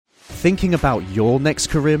thinking about your next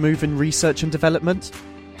career move in research and development?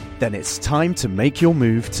 Then it's time to make your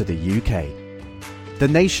move to the UK. The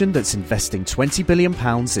nation that's investing £20 billion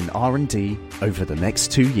in R&D over the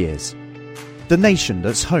next 2 years. The nation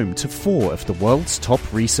that's home to 4 of the world's top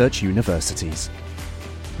research universities.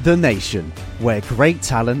 The nation where great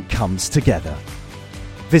talent comes together.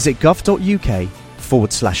 Visit gov.uk/great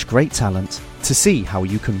talent to see how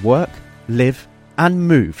you can work, live and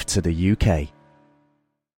move to the UK.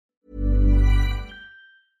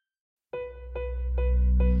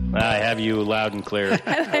 I have you loud and clear.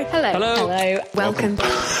 Hello. Hello. Welcome.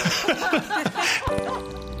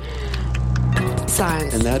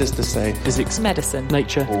 Science. And that is to say, physics, Medicine.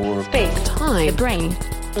 nature, or Space. Time. The brain.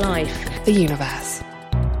 Life. The universe.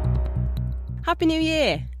 Happy New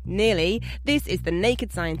Year! Nearly. This is The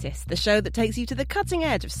Naked Scientist, the show that takes you to the cutting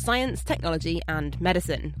edge of science, technology and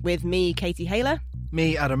medicine. With me, Katie Haler.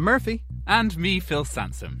 Me, Adam Murphy. And me, Phil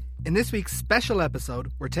Sansom. In this week's special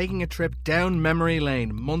episode, we're taking a trip down memory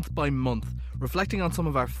lane, month by month, reflecting on some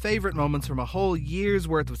of our favourite moments from a whole year's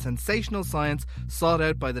worth of sensational science sought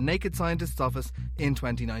out by the Naked Scientist's office in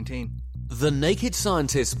 2019. The Naked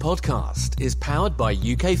Scientist podcast is powered by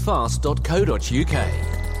ukfast.co.uk.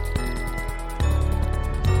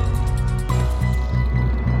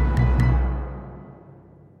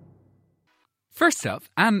 First up,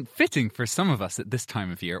 and fitting for some of us at this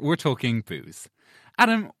time of year, we're talking booze.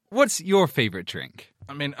 Adam, what's your favourite drink?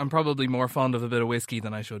 I mean, I'm probably more fond of a bit of whiskey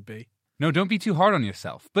than I should be. No, don't be too hard on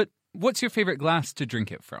yourself, but what's your favourite glass to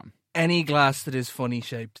drink it from? Any glass that is funny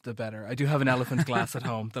shaped, the better. I do have an elephant glass at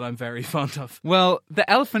home that I'm very fond of. Well, the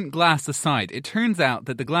elephant glass aside, it turns out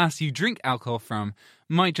that the glass you drink alcohol from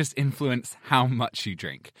might just influence how much you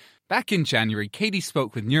drink. Back in January, Katie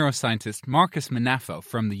spoke with neuroscientist Marcus Manafo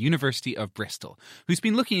from the University of Bristol, who's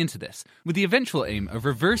been looking into this with the eventual aim of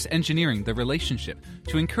reverse engineering the relationship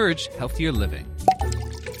to encourage healthier living.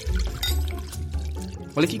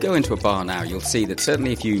 Well, if you go into a bar now, you'll see that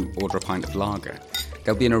certainly if you order a pint of lager,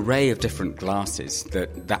 there'll be an array of different glasses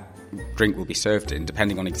that drink will be served in,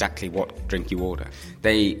 depending on exactly what drink you order.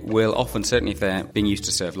 They will often, certainly if they're being used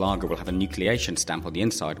to serve lager, will have a nucleation stamp on the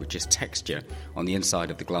inside, which is texture on the inside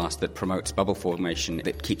of the glass that promotes bubble formation,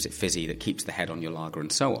 that keeps it fizzy, that keeps the head on your lager,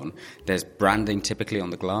 and so on. There's branding typically on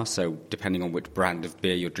the glass, so depending on which brand of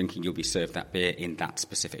beer you're drinking, you'll be served that beer in that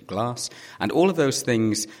specific glass. And all of those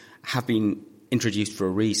things have been introduced for a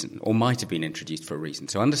reason, or might have been introduced for a reason.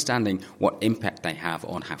 So understanding what impact they have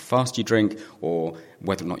on how fast you drink, or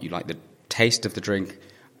whether or not you like the taste of the drink,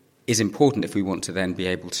 is important if we want to then be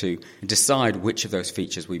able to decide which of those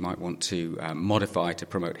features we might want to modify to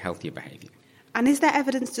promote healthier behaviour. And is there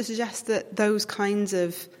evidence to suggest that those kinds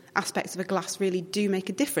of aspects of a glass really do make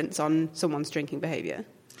a difference on someone's drinking behaviour?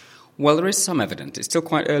 Well, there is some evidence. It's still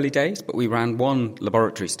quite early days, but we ran one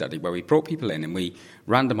laboratory study where we brought people in and we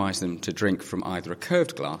randomised them to drink from either a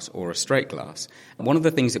curved glass or a straight glass. And one of the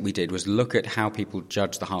things that we did was look at how people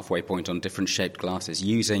judge the halfway point on different shaped glasses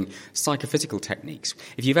using psychophysical techniques.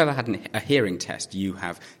 If you've ever had a hearing test, you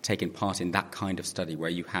have taken part in that kind of study where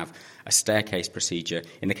you have a staircase procedure.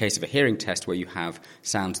 In the case of a hearing test, where you have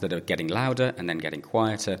sounds that are getting louder and then getting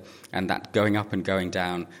quieter, and that going up and going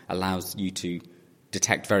down allows you to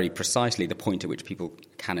detect very precisely the point at which people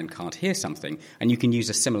can and can't hear something. And you can use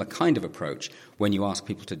a similar kind of approach when you ask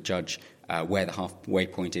people to judge where the halfway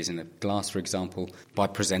point is in a glass, for example, by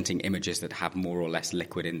presenting images that have more or less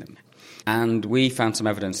liquid in them. And we found some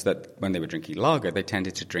evidence that when they were drinking lager, they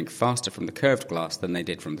tended to drink faster from the curved glass than they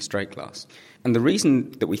did from the straight glass. And the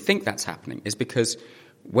reason that we think that's happening is because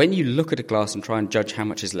when you look at a glass and try and judge how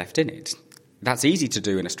much is left in it, that's easy to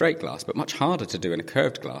do in a straight glass, but much harder to do in a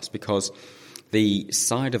curved glass, because the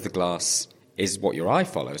side of the glass is what your eye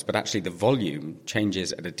follows, but actually the volume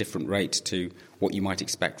changes at a different rate to what you might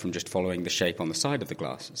expect from just following the shape on the side of the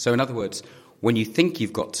glass. So in other words, when you think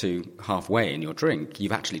you've got to halfway in your drink,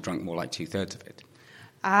 you've actually drunk more like 2/3 of it.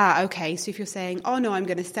 Ah, okay. So if you're saying, oh no, I'm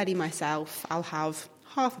going to steady myself, I'll have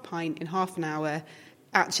half a pint in half an hour,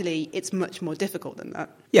 actually it's much more difficult than that.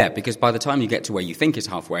 Yeah, because by the time you get to where you think is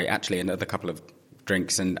halfway, actually another couple of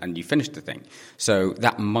drinks and you finish the thing. So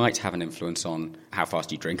that might have an influence on how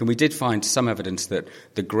fast you drink. And we did find some evidence that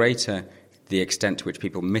the greater the extent to which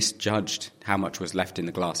people misjudged how much was left in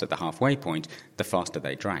the glass at the halfway point, the faster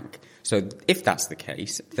they drank. So if that's the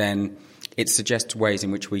case, then it suggests ways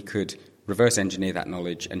in which we could reverse engineer that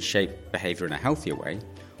knowledge and shape behaviour in a healthier way.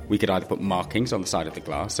 We could either put markings on the side of the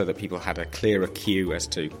glass so that people had a clearer cue as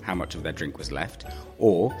to how much of their drink was left,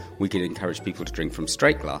 or we could encourage people to drink from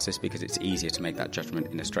straight glasses because it's easier to make that judgment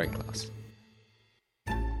in a straight glass.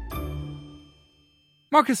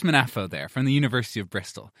 Marcus Manafo there from the University of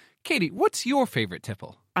Bristol. Katie, what's your favourite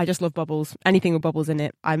tipple? I just love bubbles. Anything with bubbles in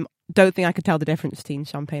it. I don't think I could tell the difference between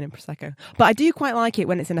champagne and Prosecco. But I do quite like it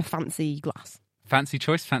when it's in a fancy glass. Fancy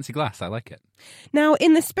choice, fancy glass. I like it. Now,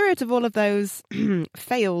 in the spirit of all of those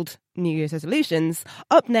failed New Year's resolutions,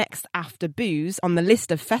 up next after booze on the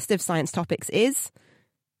list of festive science topics is,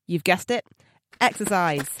 you've guessed it,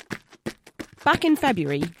 exercise. Back in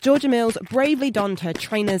February, Georgia Mills bravely donned her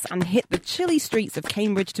trainers and hit the chilly streets of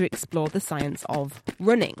Cambridge to explore the science of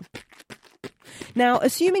running. Now,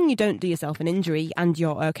 assuming you don't do yourself an injury and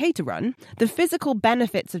you're okay to run, the physical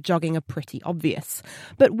benefits of jogging are pretty obvious.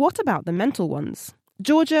 But what about the mental ones?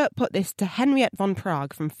 Georgia put this to Henriette von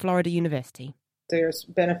Praag from Florida University. There's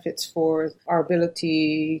benefits for our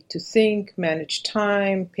ability to think, manage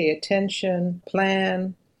time, pay attention,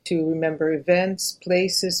 plan, to remember events,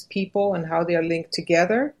 places, people, and how they are linked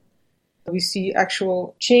together. We see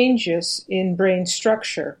actual changes in brain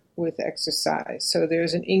structure with exercise. So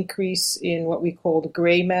there's an increase in what we call the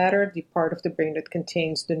gray matter, the part of the brain that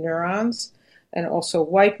contains the neurons, and also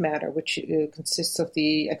white matter, which consists of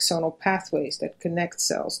the axonal pathways that connect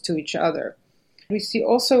cells to each other. We see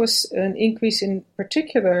also an increase in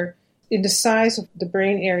particular in the size of the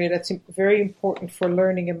brain area that's very important for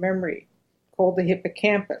learning and memory, called the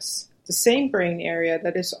hippocampus, the same brain area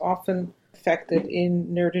that is often affected in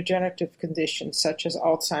neurodegenerative conditions such as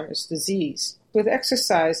Alzheimer's disease. With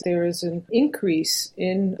exercise, there is an increase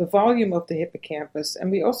in the volume of the hippocampus, and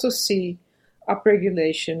we also see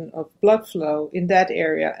upregulation of blood flow in that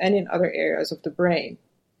area and in other areas of the brain.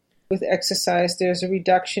 With exercise, there's a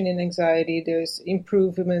reduction in anxiety, there's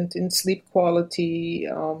improvement in sleep quality,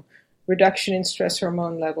 reduction in stress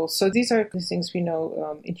hormone levels. So these are the things we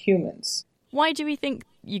know in humans. Why do we think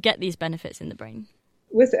you get these benefits in the brain?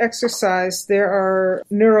 With exercise, there are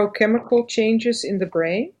neurochemical changes in the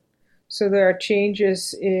brain. So there are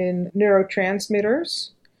changes in neurotransmitters,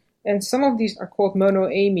 and some of these are called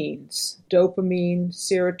monoamines, dopamine,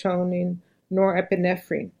 serotonin,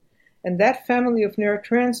 norepinephrine. And that family of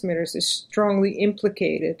neurotransmitters is strongly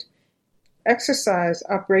implicated. Exercise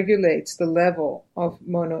upregulates the level of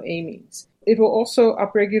monoamines. It will also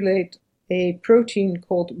upregulate a protein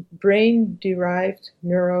called brain-derived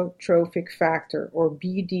neurotrophic factor, or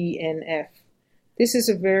BDNF. This is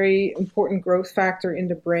a very important growth factor in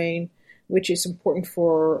the brain, which is important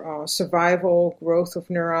for survival, growth of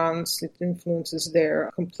neurons. It influences their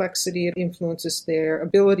complexity. It influences their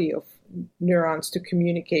ability of neurons to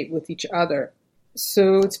communicate with each other.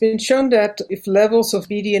 So it's been shown that if levels of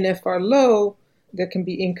BDNF are low, there can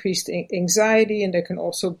be increased anxiety, and there can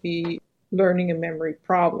also be learning and memory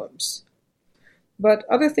problems. But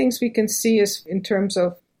other things we can see is in terms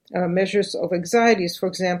of measures of anxiety is, for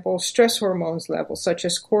example, stress hormones levels, such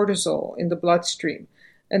as cortisol in the bloodstream.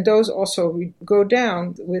 And those also go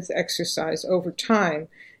down with exercise over time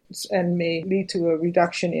and may lead to a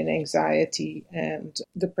reduction in anxiety and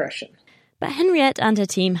depression. But Henriette and her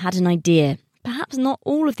team had an idea. Perhaps not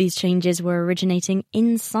all of these changes were originating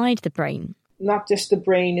inside the brain. Not just the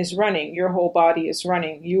brain is running, your whole body is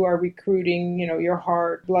running. You are recruiting, your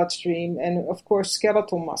heart, bloodstream, and of course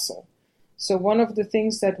skeletal muscle. So one of the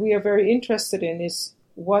things that we are very interested in is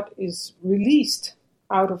what is released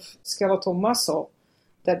out of skeletal muscle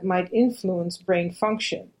that might influence brain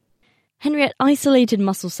function. Henriette isolated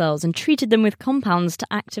muscle cells and treated them with compounds to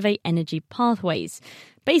activate energy pathways,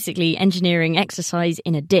 basically engineering exercise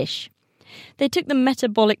in a dish. They took the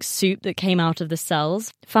metabolic soup that came out of the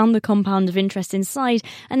cells, found the compound of interest inside,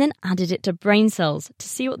 and then added it to brain cells to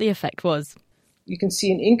see what the effect was. You can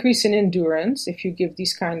see an increase in endurance if you give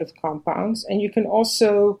these kind of compounds, and you can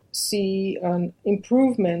also see an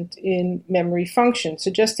improvement in memory function,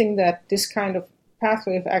 suggesting that this kind of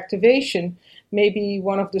pathway of activation may be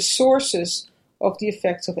one of the sources of the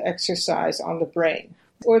effects of exercise on the brain,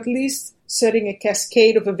 or at least setting a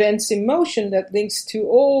cascade of events in motion that links to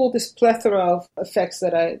all this plethora of effects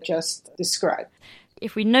that I just described.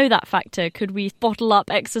 If we know that factor, could we bottle up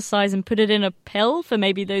exercise and put it in a pill for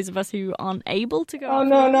maybe those of us who aren't able to go out?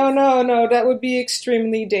 No. That would be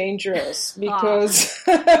extremely dangerous because...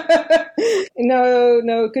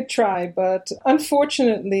 No, good try. But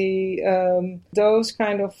unfortunately, those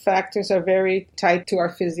kind of factors are very tied to our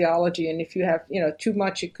physiology. And if you have, too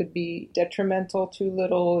much, it could be detrimental. Too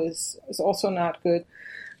little is also not good.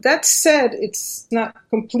 That said, it's not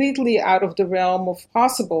completely out of the realm of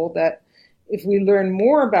possible that if we learn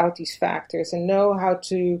more about these factors and know how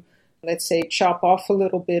to, let's say, chop off a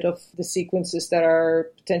little bit of the sequences that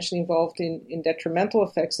are potentially involved in detrimental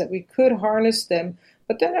effects, that we could harness them.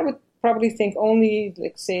 But then I would probably think only,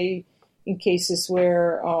 let's say, in cases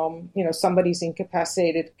where, somebody's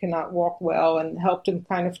incapacitated, cannot walk well, and help them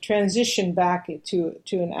kind of transition back to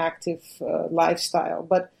an active lifestyle.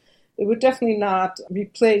 But it would definitely not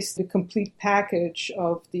replace the complete package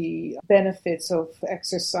of the benefits of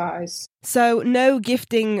exercise. So no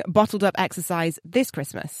gifting bottled up exercise this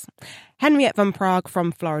Christmas. Henriette van Praag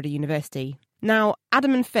from Florida University. Now,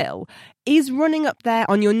 Adam and Phil, is running up there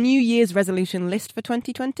on your New Year's resolution list for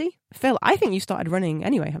 2020? Phil, I think you started running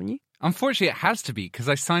anyway, haven't you? Unfortunately, it has to be, because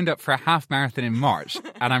I signed up for a half marathon in March,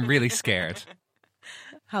 and I'm really scared.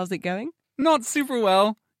 How's it going? Not super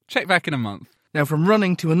well. Check back in a month. Now, from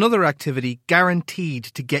running to another activity guaranteed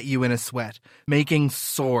to get you in a sweat, making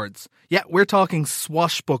swords. Yeah, we're talking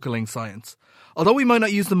swashbuckling science. Although we might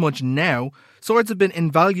not use them much now, swords have been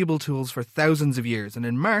invaluable tools for thousands of years, and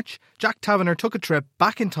in March, Jack Taverner took a trip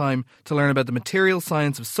back in time to learn about the material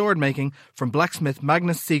science of sword making from blacksmith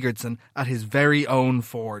Magnus Sigurdsson at his very own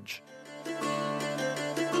forge.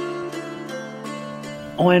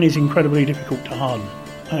 Iron is incredibly difficult to harden.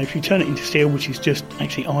 If you turn it into steel, which is just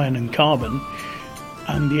actually iron and carbon,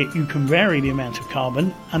 and yet you can vary the amount of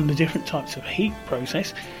carbon and the different types of heat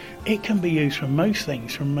process, it can be used for most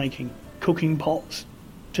things, from making cooking pots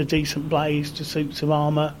to decent blades to suits of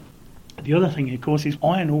armour. The other thing, of course, is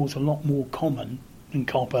iron ore is a lot more common than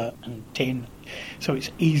copper and tin, so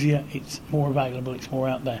it's easier, it's more available, it's more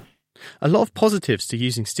out there. A lot of positives to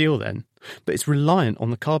using steel then, but it's reliant on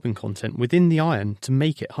the carbon content within the iron to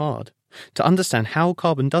make it hard. To understand how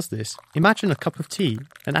carbon does this, imagine a cup of tea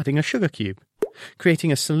and adding a sugar cube,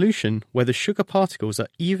 creating a solution where the sugar particles are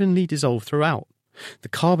evenly dissolved throughout. The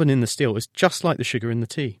carbon in the steel is just like the sugar in the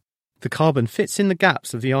tea. The carbon fits in the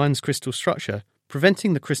gaps of the iron's crystal structure,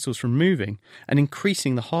 preventing the crystals from moving and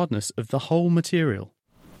increasing the hardness of the whole material.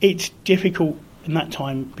 It's difficult in that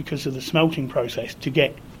time, because of the smelting process, to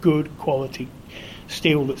get good quality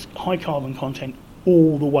steel that's high carbon content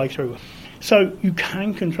all the way through. So you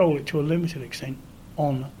can control it to a limited extent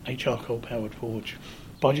on a charcoal-powered forge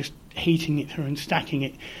by just heating it through and stacking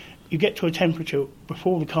it. You get to a temperature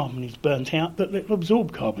before the carbon is burnt out that it'll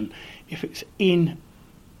absorb carbon. If it's in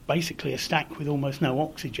basically a stack with almost no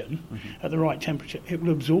oxygen at the right temperature, it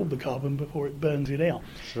will absorb the carbon before it burns it out.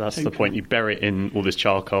 So that's the point. You bury it in all this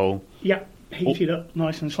charcoal. Yeah, heat it up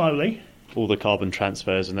nice and slowly. All the carbon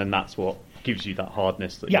transfers, and then that's what gives you that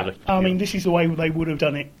hardness that you're looking for. I mean, this is the way they would have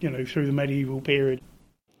done it, through the medieval period.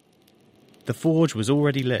 The forge was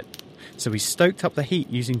already lit, so he stoked up the heat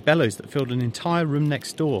using bellows that filled an entire room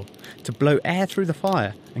next door to blow air through the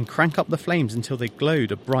fire and crank up the flames until they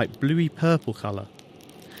glowed a bright bluey purple colour.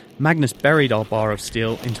 Magnus buried our bar of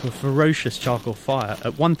steel into a ferocious charcoal fire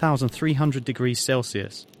at 1,300 degrees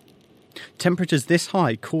Celsius. Temperatures this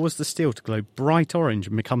high caused the steel to glow bright orange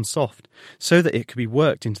and become soft, so that it could be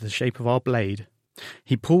worked into the shape of our blade.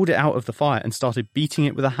 He pulled it out of the fire and started beating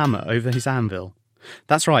it with a hammer over his anvil.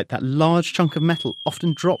 That's right, that large chunk of metal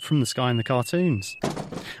often dropped from the sky in the cartoons.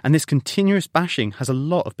 And this continuous bashing has a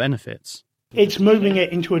lot of benefits. It's moving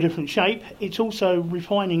it into a different shape. It's also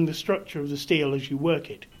refining the structure of the steel as you work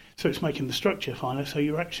it. So it's making the structure finer, so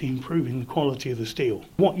you're actually improving the quality of the steel.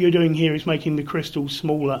 What you're doing here is making the crystals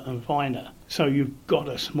smaller and finer, so you've got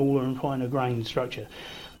a smaller and finer grained structure.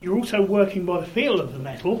 You're also working by the feel of the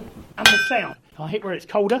metal and the sound. If I hit where it's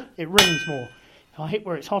colder, it rings more. If I hit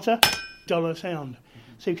where it's hotter, duller sound.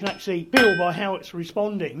 So you can actually feel by how it's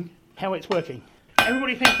responding, how it's working.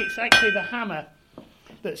 Everybody thinks it's actually the hammer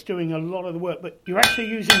that's doing a lot of the work, but you're actually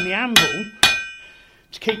using the anvil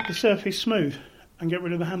to keep the surface smooth and get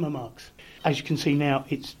rid of the hammer marks. As you can see now,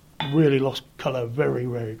 it's really lost colour very,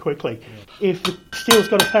 very quickly. If the steel's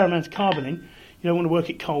got a fair amount of carbon in, you don't want to work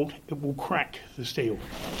it cold, it will crack the steel.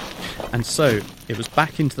 And so, it was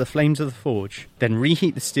back into the flames of the forge, then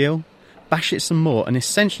reheat the steel, bash it some more, and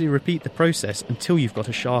essentially repeat the process until you've got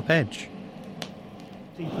a sharp edge.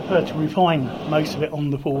 You prefer to refine most of it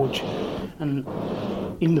on the forge, and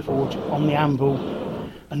in the forge, on the anvil,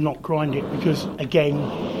 and not grind it, because, again,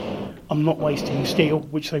 I'm not wasting steel,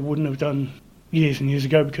 which they wouldn't have done years and years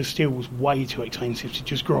ago, because steel was way too expensive to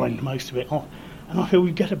just grind most of it off. And I feel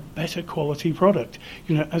we get a better quality product.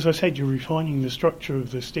 As I said, you're refining the structure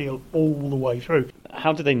of the steel all the way through.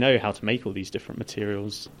 How do they know how to make all these different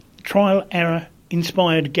materials? Trial, error,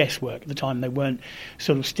 inspired guesswork. At the time, they weren't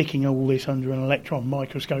sort of sticking all this under an electron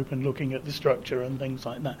microscope and looking at the structure and things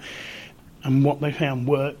like that. And what they found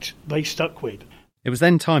worked, they stuck with. It was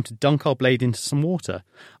then time to dunk our blade into some water,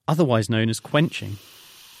 otherwise known as quenching.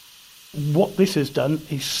 What this has done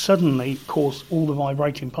is suddenly caused all the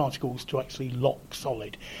vibrating particles to actually lock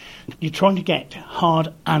solid. You're trying to get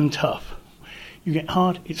hard and tough. You get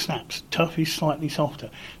hard, it snaps. Tough is slightly softer.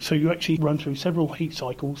 So you actually run through several heat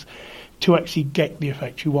cycles to actually get the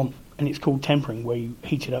effect you want. And it's called tempering, where you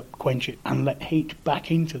heat it up, quench it, and let heat back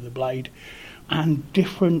into the blade. And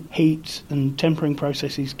different heats and tempering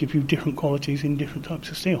processes give you different qualities in different types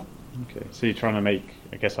of steel. Okay, so you're trying to make,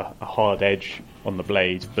 I guess, a hard edge on the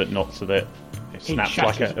blade, but not so that it snaps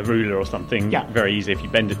like a ruler or something. Yeah. Very easy. If you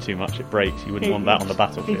bend it too much, it breaks. You wouldn't want that on the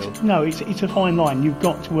battlefield. It's a fine line. You've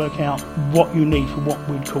got to work out what you need for what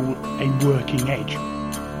we'd call a working edge.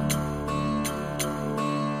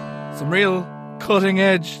 Some real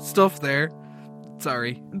cutting-edge stuff there.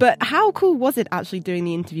 Sorry. But how cool was it actually doing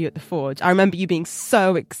the interview at the Forge? I remember you being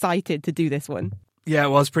so excited to do this one. Yeah, it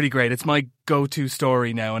was pretty great. It's my go-to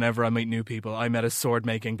story now whenever I meet new people. I met a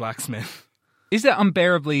sword-making blacksmith. Is it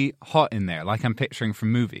unbearably hot in there, like I'm picturing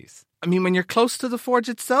from movies? I mean, when you're close to the Forge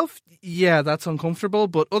itself, yeah, that's uncomfortable,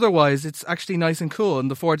 but otherwise it's actually nice and cool,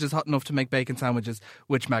 and the Forge is hot enough to make bacon sandwiches,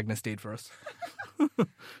 which Magnus did for us.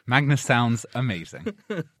 Magnus sounds amazing.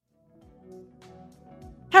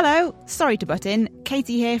 Hello, sorry to butt in,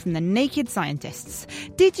 Katie here from the Naked Scientists.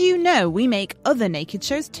 Did you know we make other naked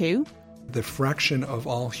shows too? The fraction of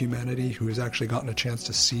all humanity who has actually gotten a chance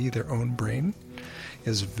to see their own brain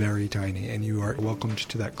is very tiny, and you are welcomed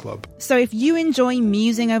to that club. So if you enjoy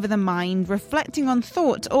musing over the mind, reflecting on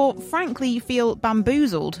thought, or frankly feel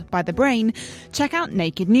bamboozled by the brain, check out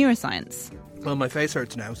Naked Neuroscience. Well, my face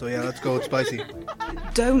hurts now, so yeah, let's go with spicy.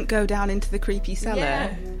 Don't go down into the creepy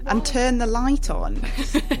cellar and turn the light on.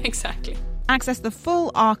 Exactly. Access the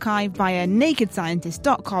full archive via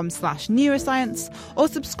nakedscientist.com/neuroscience or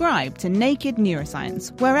subscribe to Naked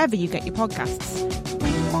Neuroscience wherever you get your podcasts.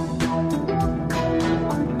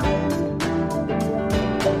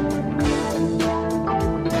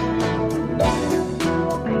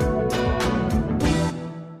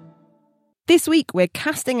 This week, we're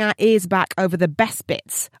casting our ears back over the best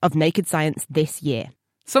bits of Naked Science this year.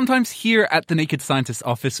 Sometimes here at the Naked Scientist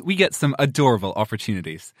office, we get some adorable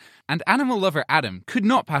opportunities. And animal lover Adam could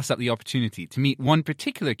not pass up the opportunity to meet one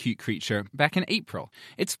particular cute creature back in April.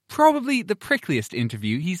 It's probably the prickliest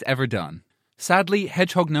interview he's ever done. Sadly,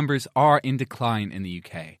 hedgehog numbers are in decline in the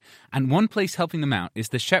UK, and one place helping them out is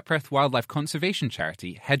the Shepworth Wildlife Conservation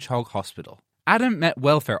charity Hedgehog Hospital. Adam met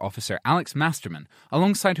welfare officer Alex Masterman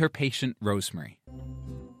alongside her patient Rosemary.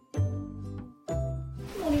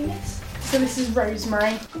 Morning, miss. So this is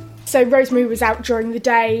Rosemary. So Rosemary was out during the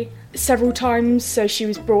day several times, so she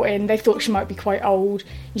was brought in. They thought she might be quite old,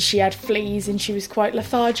 and she had fleas and she was quite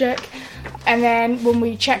lethargic. And then when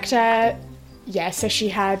we checked her, so she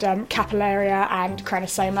had capillaria and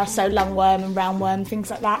crenosoma, so lungworm and roundworm,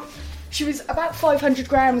 things like that. She was about 500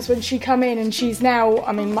 grams when she come in, and she's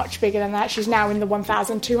now, much bigger than that. She's now in the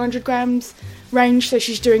 1,200 grams range, so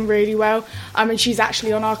she's doing really well. And she's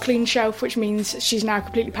actually on our clean shelf, which means she's now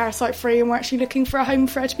completely parasite-free, and we're actually looking for a home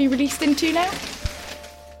for her to be released into now.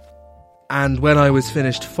 And when I was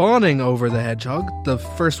finished fawning over the hedgehog, the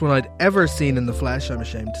first one I'd ever seen in the flesh, I'm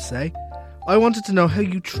ashamed to say, I wanted to know how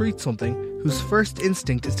you treat something whose first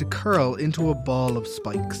instinct is to curl into a ball of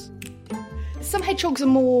spikes. Some hedgehogs are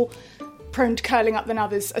more prone to curling up than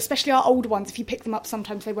others, especially our older ones. If you pick them up,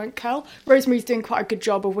 sometimes they won't curl. Rosemary's doing quite a good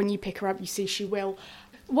job of when you pick her up, you see she will.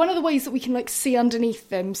 One of the ways that we can see underneath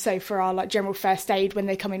them, so for our general first aid, when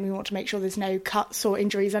they come in, we want to make sure there's no cuts or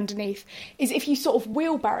injuries underneath, is if you sort of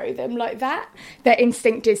wheelbarrow them like that, their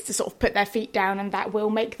instinct is to sort of put their feet down, and that will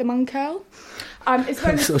make them uncurl.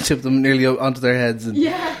 So tip them nearly onto their heads.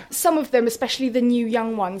 Yeah. Some of them, especially the new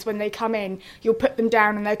young ones, when they come in, you'll put them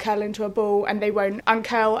down and they'll curl into a ball and they won't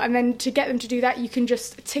uncurl. And then to get them to do that, you can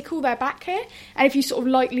just tickle their back here. And if you sort of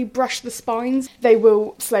lightly brush the spines, they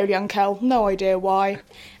will slowly uncurl. No idea why.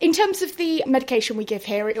 In terms of the medication we give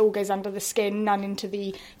here, it all goes under the skin, none into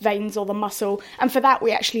the veins or the muscle. And for that,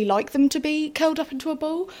 we actually like them to be curled up into a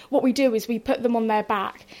ball. What we do is we put them on their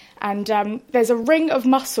back. And there's a ring of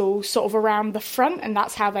muscle sort of around the front, and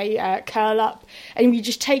that's how they curl up. And we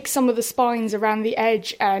just take some of the spines around the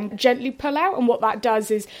edge and gently pull out. And what that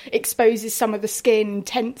does is exposes some of the skin,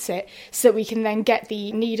 tense it, so that we can then get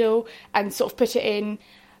the needle and sort of put it in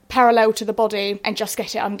parallel to the body and just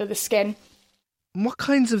get it under the skin. What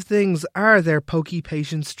kinds of things are their pokey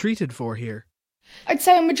patients treated for here? I'd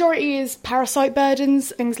say a majority is parasite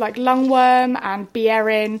burdens, things like lungworm and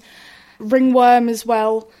Behring, ringworm as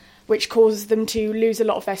well, which causes them to lose a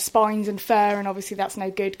lot of their spines and fur, and obviously that's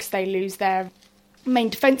no good because they lose their main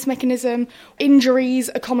defence mechanism. Injuries,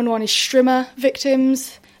 a common one is strimmer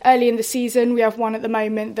victims. Early in the season, we have one at the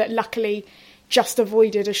moment that luckily just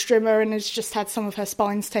avoided a strimmer and has just had some of her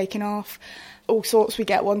spines taken off. All sorts, we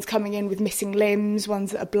get ones coming in with missing limbs,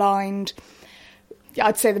 ones that are blind.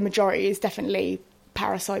 I'd say the majority is definitely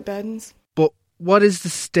parasite burdens. But what is the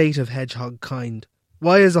state of hedgehog kind?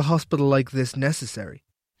 Why is a hospital like this necessary?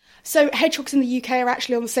 So hedgehogs in the UK are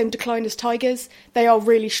actually on the same decline as tigers. They are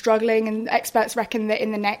really struggling, and experts reckon that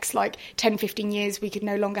in the next 10-15 years we could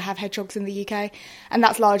no longer have hedgehogs in the UK, and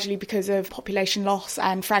that's largely because of population loss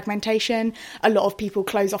and fragmentation. A lot of people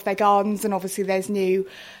close off their gardens, and obviously there's new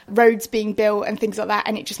roads being built and things like that,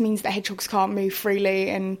 and it just means that hedgehogs can't move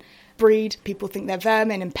freely and breed. People think they're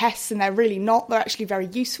vermin and pests, and they're really not. They're actually very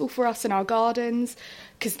useful for us in our gardens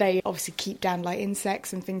because they obviously keep down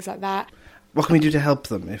insects and things like that. What can we do to help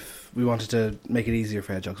them if we wanted to make it easier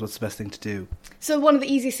for hedgehogs? What's the best thing to do? So one of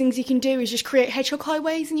the easiest things you can do is just create hedgehog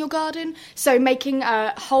highways in your garden. So making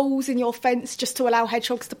holes in your fence just to allow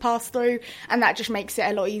hedgehogs to pass through, and that just makes it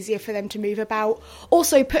a lot easier for them to move about.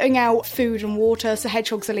 Also putting out food and water, so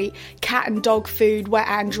hedgehogs will eat cat and dog food, wet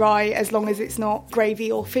and dry, as long as it's not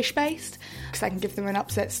gravy or fish-based, because that can give them an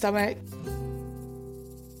upset stomach.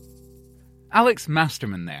 Alex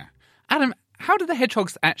Masterman there. Adam, how do the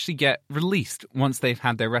hedgehogs actually get released once they've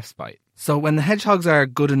had their respite? So when the hedgehogs are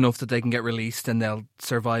good enough that they can get released and they'll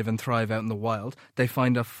survive and thrive out in the wild, they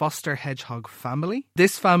find a foster hedgehog family.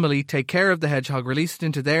 This family take care of the hedgehog, release it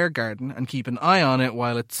into their garden and keep an eye on it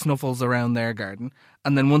while it snuffles around their garden.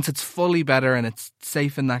 And then once it's fully better and it's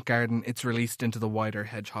safe in that garden, it's released into the wider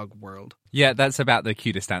hedgehog world. Yeah, that's about the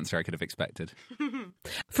cutest answer I could have expected.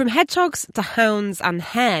 From hedgehogs to hounds and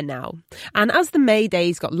hare now. And as the May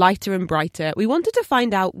days got lighter and brighter, we wanted to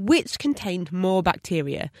find out which contained more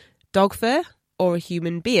bacteria, dog fur or a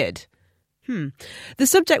human beard. The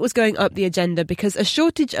subject was going up the agenda because a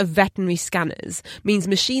shortage of veterinary scanners means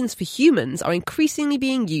machines for humans are increasingly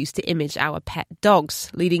being used to image our pet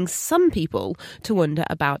dogs, leading some people to wonder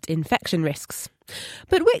about infection risks.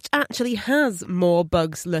 But which actually has more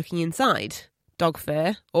bugs lurking inside? Dog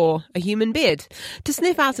fur or a human beard? To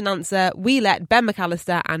sniff out an answer, we let Ben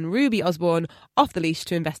McAllister and Ruby Osborne off the leash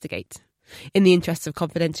to investigate. In the interests of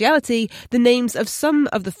confidentiality, the names of some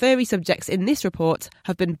of the furry subjects in this report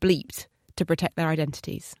have been bleeped to protect their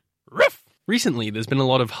identities. Recently, there's been a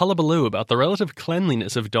lot of hullabaloo about the relative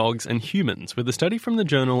cleanliness of dogs and humans, with a study from the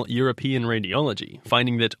journal European Radiology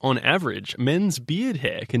finding that, on average, men's beard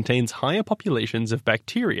hair contains higher populations of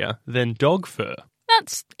bacteria than dog fur.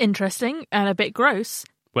 That's interesting and a bit gross.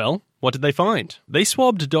 Well, what did they find? They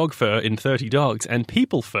swabbed dog fur in 30 dogs and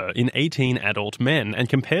people fur in 18 adult men and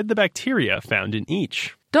compared the bacteria found in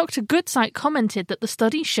each. Dr. Goodsite commented that the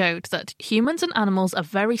study showed that humans and animals are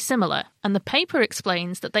very similar, and the paper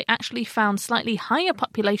explains that they actually found slightly higher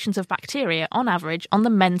populations of bacteria on average on the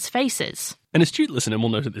men's faces. An astute listener will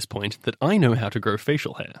note at this point that I know how to grow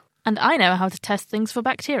facial hair. And I know how to test things for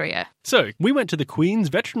bacteria. So, we went to the Queen's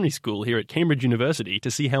Veterinary School here at Cambridge University to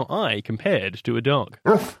see how I compared to a dog.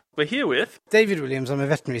 We're here with David Williams. I'm a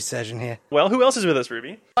veterinary surgeon here. Well, who else is with us,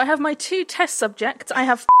 Ruby? I have my two test subjects. I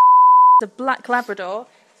have a black Labrador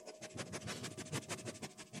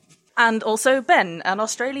and also Ben, an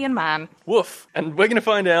Australian man. Woof. And we're going to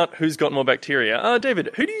find out who's got more bacteria.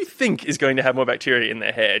 David, who do you think is going to have more bacteria in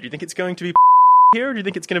their hair? Do you think it's going to be here, or do you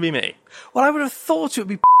think it's going to be me? Well, I would have thought it would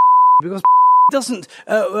be because doesn't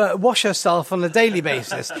wash herself on a daily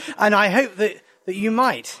basis, and I hope that you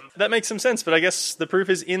might. That makes some sense, but I guess the proof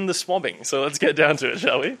is in the swabbing, so let's get down to it,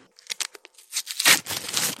 shall we?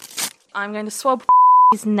 I'm going to swab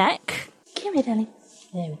his neck. Come here, darling.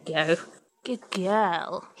 There we go. Good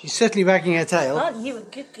girl. She's certainly wagging her tail. Aren't you a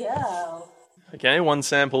good girl? Okay, one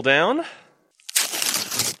sample down.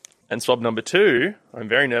 And swab number 2. I'm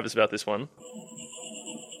very nervous about this one.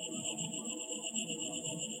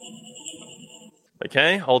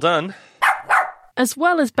 Okay, all done. As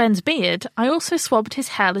well as Ben's beard, I also swabbed his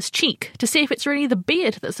hairless cheek to see if it's really the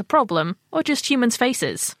beard that's a problem, or just humans'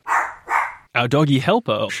 faces. Our doggy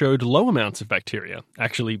helper showed low amounts of bacteria,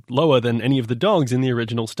 actually lower than any of the dogs in the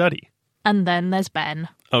original study. And then there's Ben.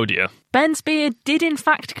 Oh dear. Ben's beard did in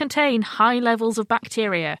fact contain high levels of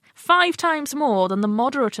bacteria, 5 times more than the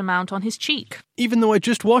moderate amount on his cheek. Even though I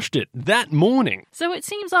just washed it that morning. So it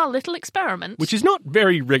seems our little experiment... Which is not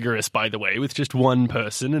very rigorous, by the way, with just one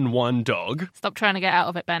person and one dog. Stop trying to get out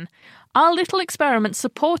of it, Ben. Our little experiment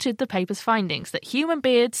supported the paper's findings that human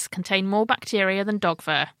beards contain more bacteria than dog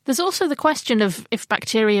fur. There's also the question of if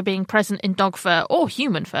bacteria being present in dog fur or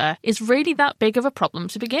human fur is really that big of a problem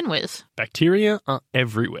to begin with. Bacteria are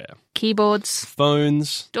everywhere everywhere. Keyboards,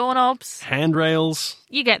 Phones, doorknobs, handrails.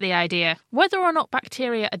 You get the idea. Whether or not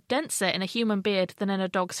bacteria are denser in a human beard than in a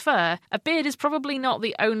dog's fur, a beard is probably not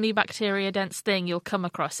the only bacteria-dense thing you'll come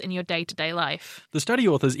across in your day-to-day life. The study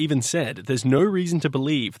authors even said there's no reason to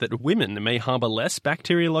believe that women may harbour less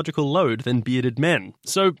bacteriological load than bearded men.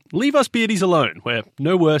 So leave us beardies alone. We're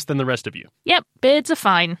no worse than the rest of you. Yep, beards are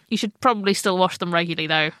fine. You should probably still wash them regularly,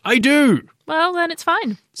 though. I do! Well, then it's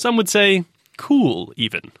fine. Some would say cool,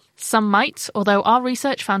 even. Some might, although our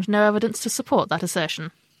research found no evidence to support that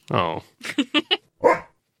assertion. Oh.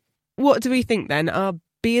 What do we think then? Are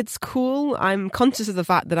beards cool? I'm conscious of the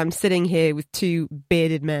fact that I'm sitting here with two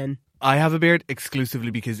bearded men. I have a beard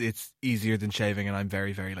exclusively because it's easier than shaving and I'm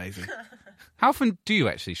very, very lazy. How often do you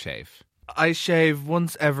actually shave? I shave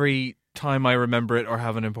once every time I remember it or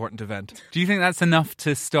have an important event. Do you think that's enough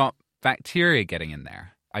to stop bacteria getting in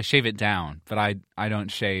there? I shave it down, but I don't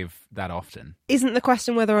shave that often. Isn't the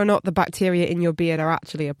question whether or not the bacteria in your beard are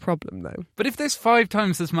actually a problem, though? But if there's 5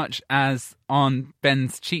 times as much as on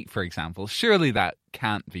Ben's cheek, for example, surely that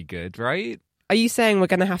can't be good, right? Are you saying we're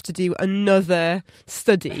going to have to do another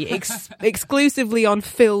study exclusively on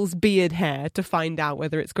Phil's beard hair to find out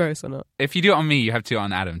whether it's gross or not? If you do it on me, you have to do it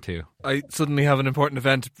on Adam too. I suddenly have an important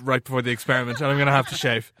event right before the experiment and I'm going to have to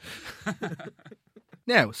shave.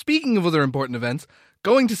 Now, speaking of other important events,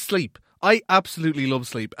 going to sleep. I absolutely love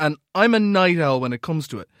sleep, and I'm a night owl when it comes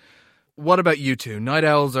to it. What about you two? Night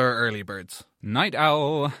owls or early birds? Night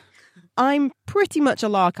owl. I'm pretty much a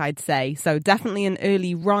lark, I'd say, so definitely an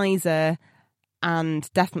early riser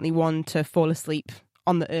and definitely one to fall asleep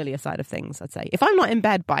on the earlier side of things, I'd say. If I'm not in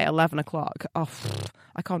bed by 11 o'clock,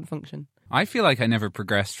 I can't function. I feel like I never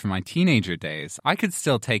progressed from my teenager days. I could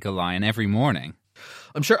still take a lion every morning.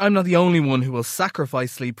 I'm sure I'm not the only one who will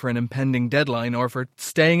sacrifice sleep for an impending deadline or for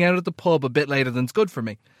staying out at the pub a bit later than's good for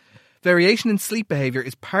me. Variation in sleep behaviour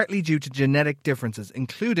is partly due to genetic differences,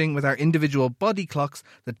 including with our individual body clocks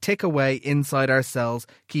that tick away inside our cells,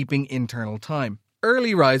 keeping internal time.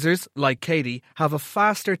 Early risers, like Katie, have a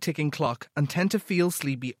faster ticking clock and tend to feel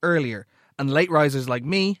sleepy earlier, and late risers like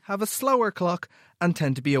me have a slower clock and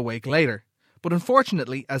tend to be awake later. But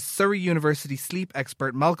unfortunately, as Surrey University sleep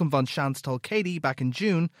expert Malcolm von Schantz told Katie back in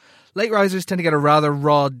June, late risers tend to get a rather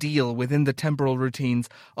raw deal within the temporal routines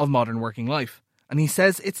of modern working life. And he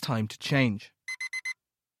says it's time to change.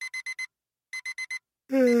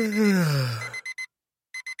 I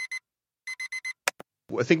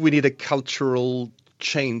think we need a cultural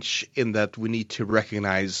change in that we need to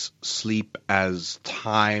recognize sleep as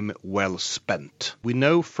time well spent. We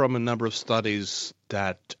know from a number of studies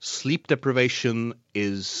that sleep deprivation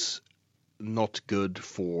is not good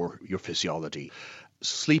for your physiology.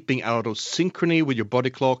 Sleeping out of synchrony with your body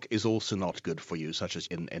clock is also not good for you, such as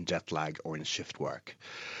in jet lag or in shift work.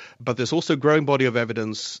 But there's also a growing body of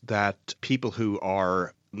evidence that people who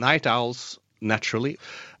are night owls naturally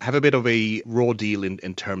have a bit of a raw deal in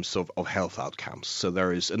terms of health outcomes. So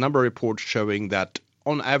there is a number of reports showing that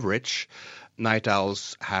on average, night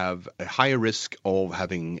owls have a higher risk of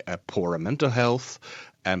having a poorer mental health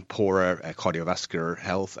and poorer cardiovascular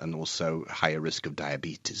health and also higher risk of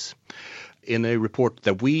diabetes. In a report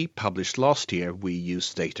that we published last year, we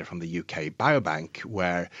used data from the UK Biobank,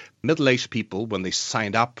 where middle-aged people, when they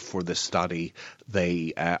signed up for this study,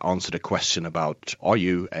 they answered a question about, are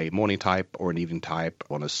you a morning type or an evening type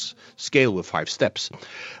on a scale with 5 steps?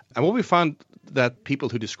 And what we found that people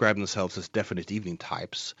who describe themselves as definite evening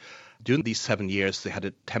types, during these 7 years, they had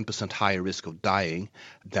a 10% higher risk of dying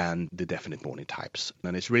than the definite morning types.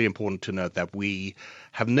 And it's really important to note that we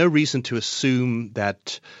have no reason to assume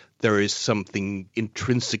that there is something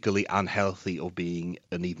intrinsically unhealthy of being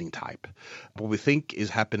an evening type. What we think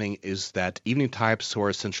is happening is that evening types who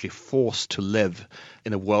are essentially forced to live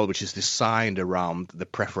in a world which is designed around the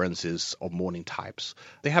preferences of morning types,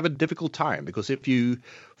 they have a difficult time, because if you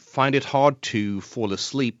find it hard to fall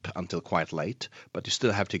asleep until quite late, but you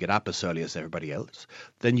still have to get up as early as everybody else,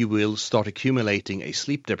 then you will start accumulating a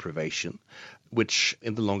sleep deprivation, which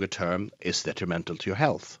in the longer term is detrimental to your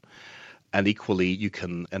health. And equally, you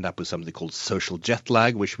can end up with something called social jet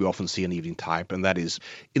lag, which we often see in evening type. And that is,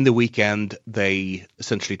 in the weekend, they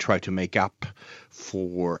essentially try to make up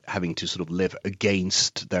for having to sort of live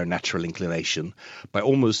against their natural inclination by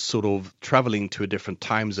almost sort of traveling to a different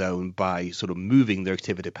time zone by sort of moving their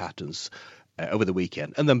activity patterns over the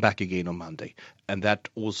weekend and then back again on Monday. And that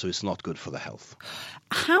also is not good for the health.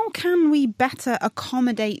 How can we better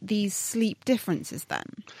accommodate these sleep differences then?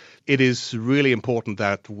 It is really important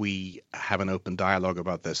that we have an open dialogue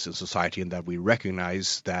about this in society and that we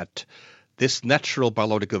recognize that This natural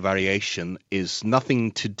biological variation is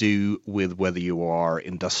nothing to do with whether you are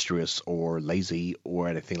industrious or lazy or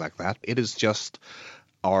anything like that. It is just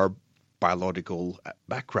our biological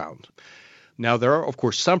background. Now, there are, of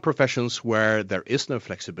course, some professions where there is no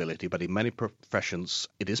flexibility, but in many professions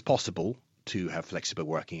it is possible to have flexible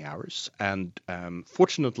working hours. And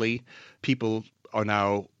fortunately, people are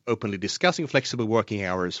now openly discussing flexible working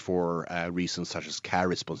hours for reasons such as care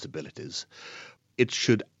responsibilities. It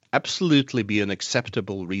should absolutely be an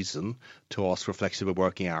acceptable reason to ask for flexible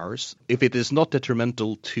working hours. If it is not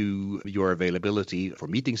detrimental to your availability for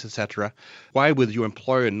meetings, etc., why would your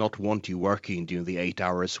employer not want you working during the 8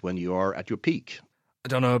 hours when you are at your peak? I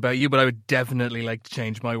don't know about you, but I would definitely like to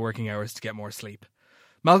change my working hours to get more sleep.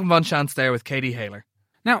 Malcolm von Schantz there with Katie Haler.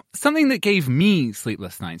 Now, something that gave me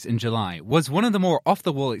sleepless nights in July was one of the more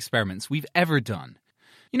off-the-wall experiments we've ever done.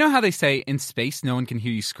 You know how they say, in space no one can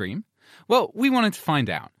hear you scream? Well, we wanted to find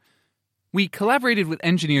out. We collaborated with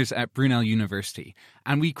engineers at Brunel University,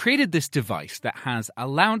 and we created this device that has a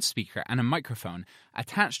loudspeaker and a microphone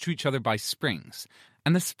attached to each other by springs.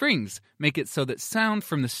 And the springs make it so that sound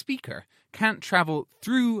from the speaker can't travel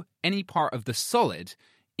through any part of the solid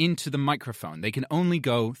into the microphone. They can only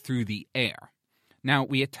go through the air. Now,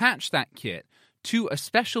 we attached that kit to a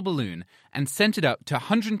special balloon and sent it up to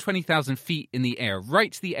 120,000 feet in the air,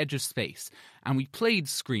 right to the edge of space, and we played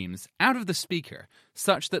screams out of the speaker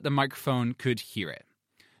such that the microphone could hear it.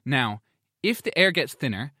 Now, if the air gets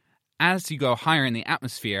thinner, as you go higher in the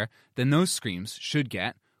atmosphere, then those screams should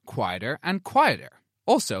get quieter and quieter.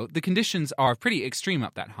 Also, the conditions are pretty extreme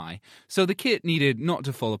up that high, so the kit needed not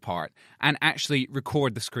to fall apart and actually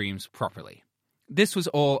record the screams properly. This was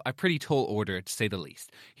all a pretty tall order, to say the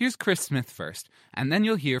least. Here's Chris Smith first, and then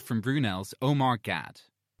you'll hear from Brunel's Omar Gad.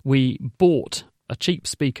 We bought a cheap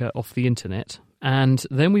speaker off the internet, and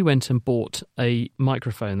then we went and bought a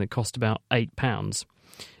microphone that cost about £8,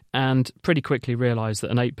 and pretty quickly realised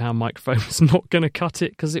that an £8 microphone was not going to cut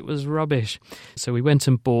it because it was rubbish. So we went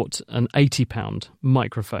and bought an £80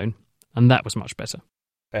 microphone, and that was much better.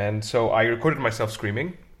 And so I recorded myself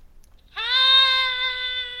screaming.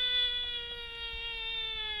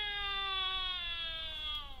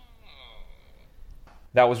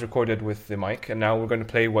 That was recorded with the mic, and now we're going to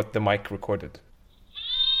play what the mic recorded.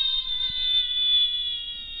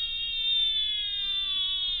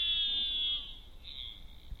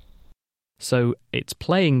 So it's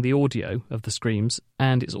playing the audio of the screams,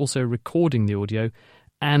 and it's also recording the audio,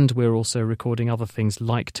 and we're also recording other things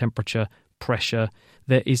like temperature, pressure.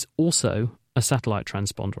 There is also a satellite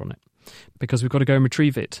transponder on it, because we've got to go and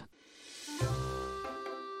retrieve it.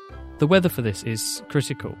 The weather for this is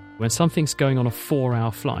critical. When something's going on a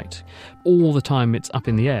 4-hour flight, all the time it's up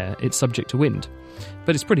in the air, it's subject to wind.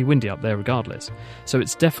 But it's pretty windy up there regardless. So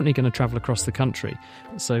it's definitely going to travel across the country.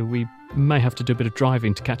 So we may have to do a bit of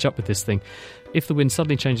driving to catch up with this thing. If the wind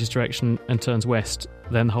suddenly changes direction and turns west,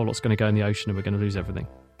 then the whole lot's going to go in the ocean and we're going to lose everything.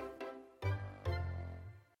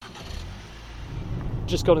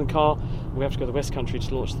 Just got in the car. We have to go to the West Country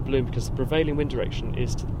to launch the balloon because the prevailing wind direction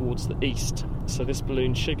is towards the east. So this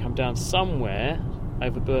balloon should come down somewhere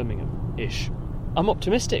over Birmingham-ish. I'm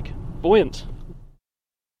optimistic, buoyant.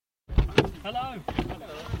 Hello. Good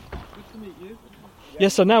to meet you.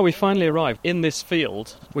 Yes, so now we finally arrived in this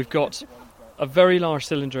field. We've got a very large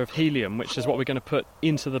cylinder of helium, which is what we're going to put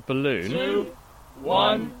into the balloon. 2,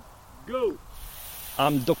 1, go!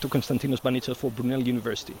 I'm Dr. Konstantinos Banitsa for Brunel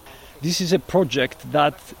University. This is a project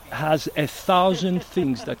that has 1,000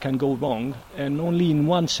 things that can go wrong, and only in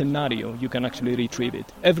one scenario you can actually retrieve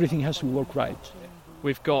it. Everything has to work right.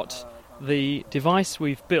 We've got the device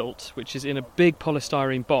we've built, which is in a big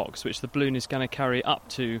polystyrene box, which the balloon is going to carry up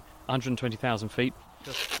to 120,000 feet.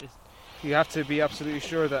 You have to be absolutely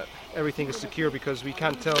sure that everything is secure because we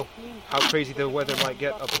can't tell how crazy the weather might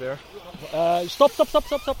get up there. Stop.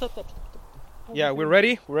 Yeah, we're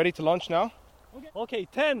ready. We're ready to launch now. Okay,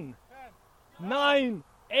 10, 9,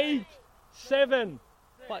 8, 7,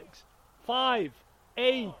 5,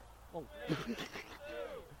 8. Oh.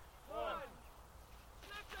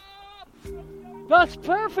 That's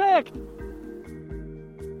perfect!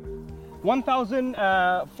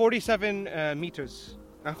 1,047 meters.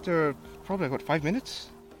 After probably, 5 minutes?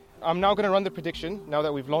 I'm now going to run the prediction, now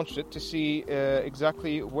that we've launched it, to see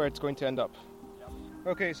exactly where it's going to end up.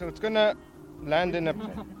 Okay, so it's going to land in a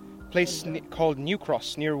place called New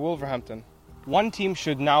Cross, near Wolverhampton. One team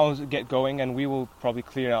should now get going, and we will probably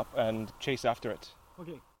clear up and chase after it.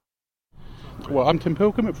 Okay. Well, I'm Tim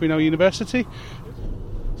Pilcombe at Brunel University.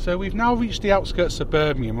 So we've now reached the outskirts of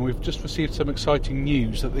Birmingham, and we've just received some exciting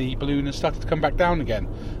news that the balloon has started to come back down again.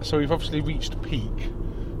 So we've obviously reached peak,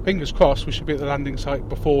 Fingers crossed we should be at the landing site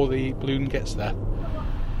before the balloon gets there.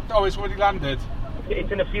 Oh, it's already landed?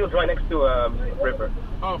 It's in a field right next to a river.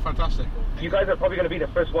 Oh, fantastic. You guys are probably going to be the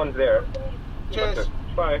first ones there. Cheers.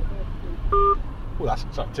 Bye. Well, that's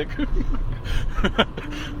exciting.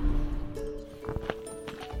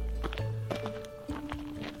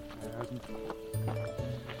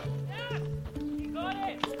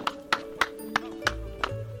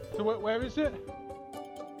 So where is it?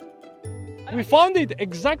 We found it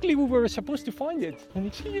exactly where we were supposed to find it, and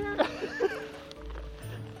it's here.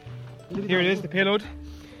 Here it is, the payload,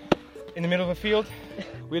 in the middle of a field.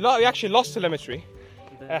 We actually lost telemetry.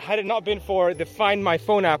 Had it not been for the Find My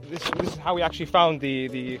Phone app, this is how we actually found the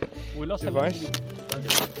device.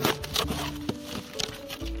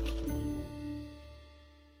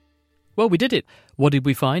 Well, we did it. What did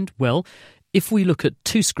we find? Well, if we look at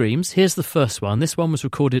two screams, here's the first one. This one was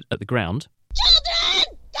recorded at the ground.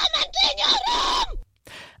 Children, come and clean your room!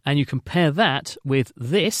 And you compare that with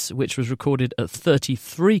this, which was recorded at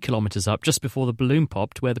 33 kilometres up, just before the balloon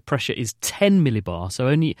popped, where the pressure is 10 millibar, so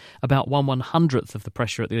only about 1/100th of the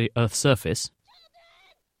pressure at the Earth's surface.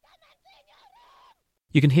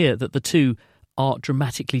 You can hear that the two are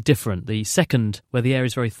dramatically different. The second, where the air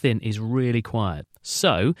is very thin, is really quiet.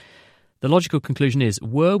 So the logical conclusion is,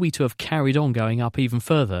 were we to have carried on going up even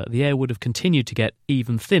further, the air would have continued to get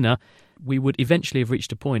even thinner. We would eventually have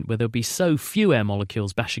reached a point where there would be so few air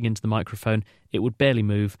molecules bashing into the microphone, it would barely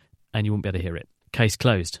move and you wouldn't be able to hear it. Case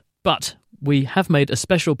closed. But we have made a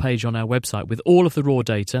special page on our website with all of the raw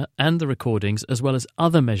data and the recordings, as well as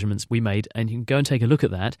other measurements we made, and you can go and take a look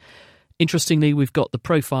at that. Interestingly, we've got the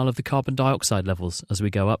profile of the carbon dioxide levels as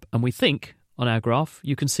we go up, and we think, on our graph,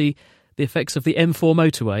 you can see the effects of the M4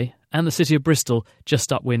 motorway and the city of Bristol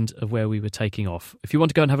just upwind of where we were taking off. If you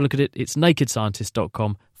want to go and have a look at it, it's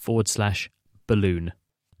nakedscientist.com/balloon.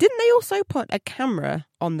 Didn't they also put a camera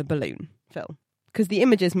on the balloon, Phil? Because the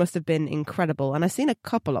images must have been incredible, and I've seen a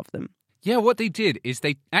couple of them. Yeah, what they did is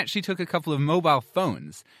they actually took a couple of mobile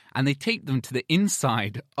phones and they taped them to the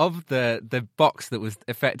inside of the box that was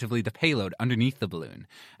effectively the payload underneath the balloon.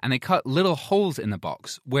 And they cut little holes in the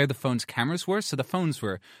box where the phone's cameras were. So the phones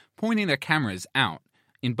were pointing their cameras out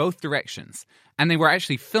in both directions. And they were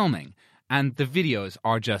actually filming. And the videos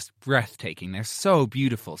are just breathtaking. They're so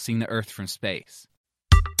beautiful, seeing the Earth from space.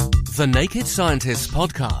 The Naked Scientists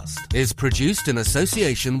podcast is produced in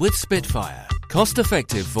association with Spitfire,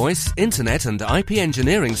 cost-effective voice, internet and IP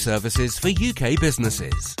engineering services for UK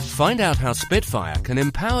businesses. Find out how Spitfire can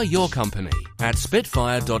empower your company at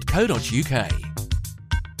spitfire.co.uk.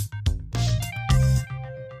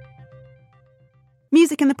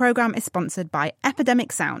 Music in the programme is sponsored by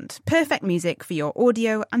Epidemic Sound, perfect music for your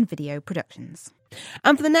audio and video productions.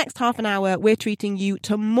 And for the next half an hour, we're treating you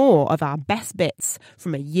to more of our best bits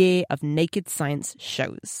from a year of Naked Science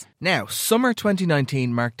shows. Now, summer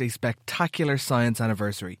 2019 marked a spectacular science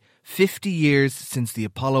anniversary, 50 years since the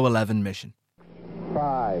Apollo 11 mission.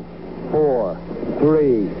 5, 4,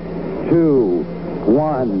 3, 2,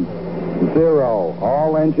 1, 0.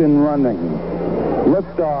 All engine running.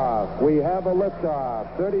 Liftoff. We have a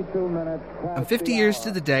liftoff. 32 minutes past. And 50 years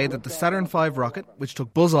to the day that the Saturn V rocket, which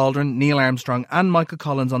took Buzz Aldrin, Neil Armstrong and Michael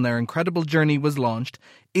Collins on their incredible journey, was launched,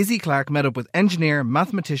 Izzy Clark met up with engineer,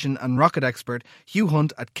 mathematician and rocket expert Hugh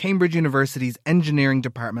Hunt at Cambridge University's engineering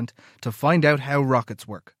department to find out how rockets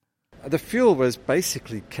work. The fuel was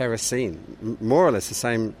basically kerosene, more or less the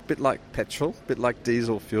same, bit like petrol, bit like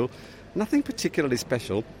diesel fuel, nothing particularly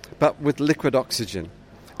special, but with liquid oxygen.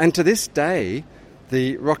 And to this day,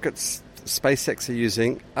 the rockets SpaceX are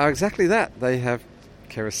using are exactly that. They have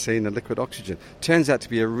kerosene and liquid oxygen. Turns out to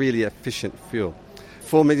be a really efficient fuel.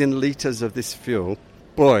 4 million litres of this fuel,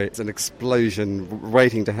 boy, it's an explosion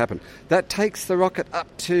waiting to happen. That takes the rocket up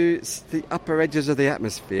to the upper edges of the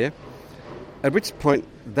atmosphere, at which point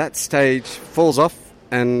that stage falls off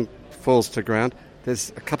and falls to ground.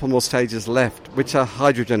 There's a couple more stages left, which are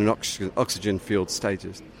hydrogen and oxygen-fueled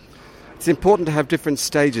stages. It's important to have different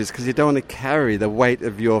stages because you don't want to carry the weight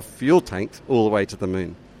of your fuel tanks all the way to the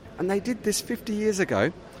moon. And they did this 50 years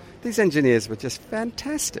ago. These engineers were just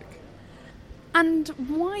fantastic. And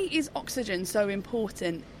why is oxygen so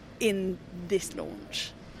important in this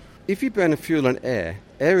launch? If you burn a fuel on air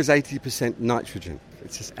is 80% nitrogen.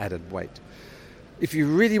 It's just added weight. If you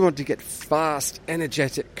really want to get fast,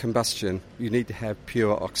 energetic combustion, you need to have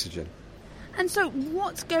pure oxygen. And so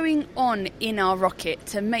what's going on in our rocket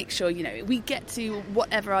to make sure, we get to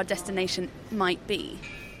whatever our destination might be?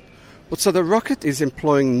 Well, so the rocket is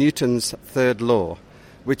employing Newton's third law,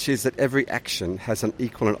 which is that every action has an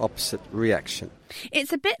equal and opposite reaction.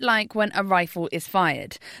 It's a bit like when a rifle is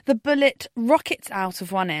fired. The bullet rockets out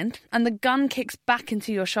of one end and the gun kicks back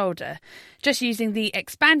into your shoulder, just using the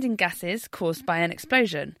expanding gases caused by an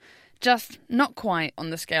explosion. Just not quite on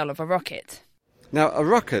the scale of a rocket. Now, a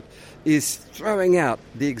rocket is throwing out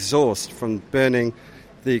the exhaust from burning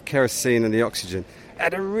the kerosene and the oxygen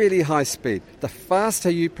at a really high speed. The faster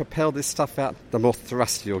you propel this stuff out, the more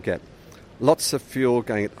thrust you'll get. Lots of fuel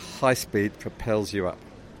going at high speed propels you up.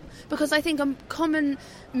 Because I think a common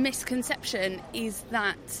misconception is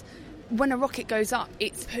that when a rocket goes up,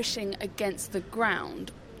 it's pushing against the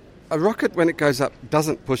ground. A rocket, when it goes up,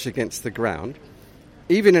 doesn't push against the ground.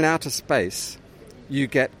 Even in outer space, you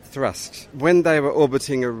get thrust. When they were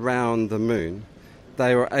orbiting around the moon,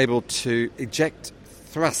 they were able to eject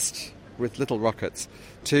thrust with little rockets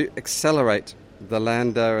to accelerate the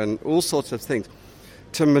lander and all sorts of things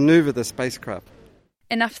to manoeuvre the spacecraft.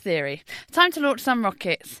 Enough theory. Time to launch some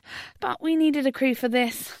rockets. But we needed a crew for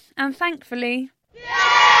this, and thankfully...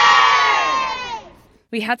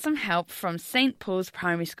 we had some help from St Paul's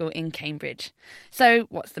Primary School in Cambridge. So,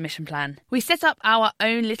 what's the mission plan? We set up our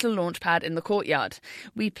own little launch pad in the courtyard.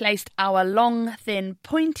 We placed our long, thin,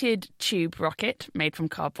 pointed tube rocket, made from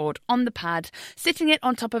cardboard, on the pad, sitting it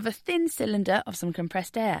on top of a thin cylinder of some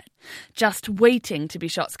compressed air, just waiting to be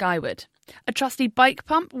shot skyward. A trusty bike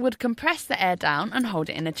pump would compress the air down and hold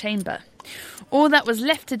it in a chamber. All that was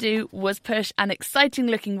left to do was push an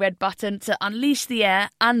exciting-looking red button to unleash the air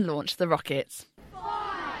and launch the rockets.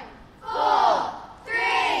 4, 3,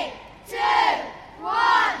 2, 1.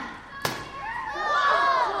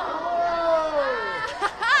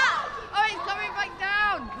 Oh, it's coming back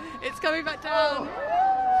down. It's coming back down.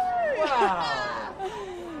 Wow.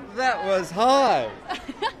 That was high. That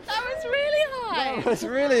was really high. That was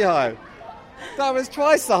really high. That was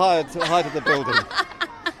twice the height of the building.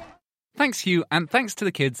 Thanks, Hugh, and thanks to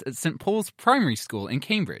the kids at St Paul's Primary School in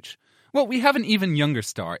Cambridge. Well, we have an even younger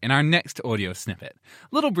star in our next audio snippet.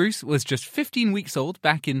 Little Bruce was just 15 weeks old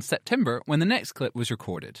back in September when the next clip was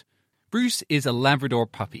recorded. Bruce is a Labrador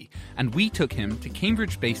puppy, and we took him to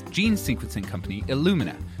Cambridge-based gene sequencing company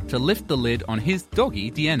Illumina to lift the lid on his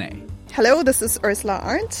doggy DNA. Hello, this is Ursula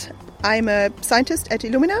Arndt. I'm a scientist at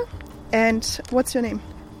Illumina. And what's your name?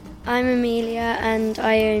 I'm Amelia, and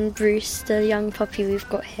I own Bruce, the young puppy we've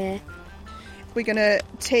got here. We're going to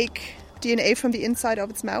take DNA from the inside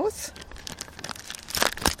of its mouth.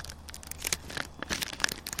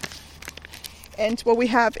 And what we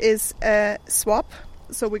have is a swab.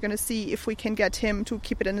 So we're going to see if we can get him to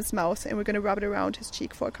keep it in his mouth, and we're going to rub it around his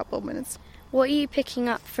cheek for a couple of minutes. What are you picking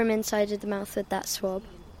up from inside of the mouth with that swab?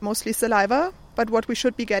 Mostly saliva, but what we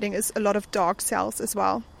should be getting is a lot of dog cells as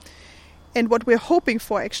well. And what we're hoping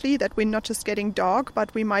for, actually, that we're not just getting dog,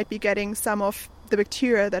 but we might be getting some of the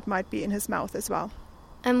bacteria that might be in his mouth as well.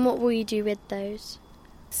 And what will you do with those?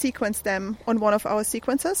 Sequence them on one of our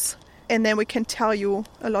sequencers, and then we can tell you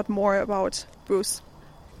a lot more about Bruce.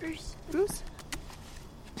 Bruce?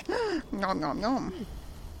 Nom, nom, nom.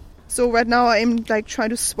 So right now I'm trying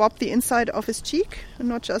to swab the inside of his cheek, and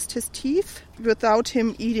not just his teeth, without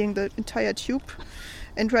him eating the entire tube.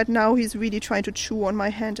 And right now he's really trying to chew on my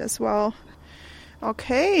hand as well.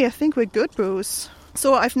 Okay, I think we're good, Bruce.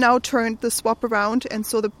 So I've now turned the swab around, and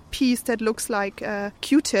so the piece that looks like a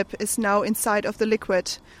Q-tip is now inside of the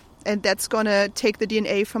liquid. And that's going to take the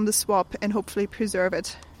DNA from the swab and hopefully preserve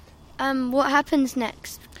it. What happens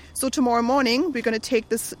next? So tomorrow morning we're going to take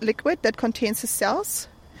this liquid that contains his cells.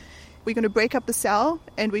 We're going to break up the cell,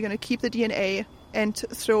 and we're going to keep the DNA and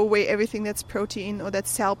throw away everything that's protein or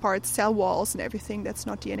that's cell parts, cell walls and everything that's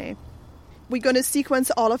not DNA. We're going to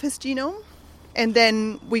sequence all of his genome, and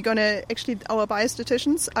then we're going to, actually our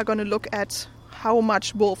biostatisticians are going to look at how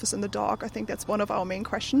much wolf is in the dog. I think that's one of our main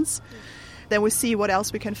questions. Then we'll see what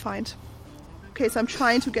else we can find. Okay, so I'm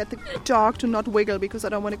trying to get the dog to not wiggle because I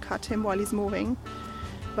don't want to cut him while he's moving.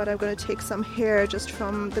 But I'm going to take some hair just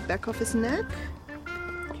from the back of his neck.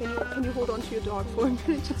 Can you hold on to your dog for a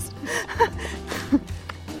minute? Just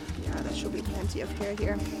yeah, that should be plenty of hair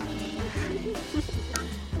here.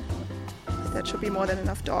 That should be more than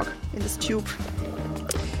enough dog in this tube.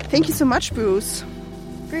 Thank you so much, Bruce.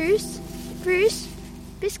 Bruce,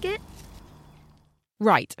 biscuit.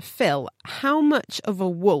 Right, Phil, how much of a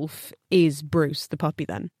wolf is Bruce the puppy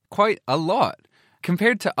then? Quite a lot.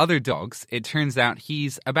 Compared to other dogs, it turns out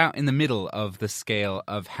he's about in the middle of the scale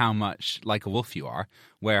of how much like a wolf you are,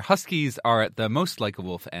 where huskies are at the most like a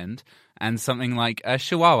wolf end, and something like a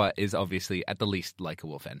chihuahua is obviously at the least like a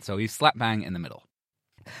wolf end. So he's slap bang in the middle.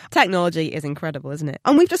 Technology is incredible, isn't it?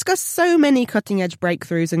 And we've discussed so many cutting-edge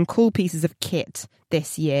breakthroughs and cool pieces of kit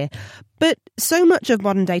this year. But so much of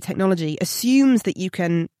modern-day technology assumes that you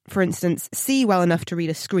can, for instance, see well enough to read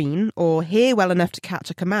a screen, or hear well enough to catch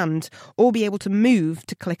a command, or be able to move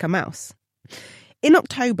to click a mouse. In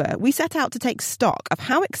October, we set out to take stock of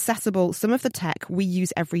how accessible some of the tech we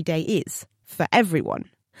use every day is, for everyone.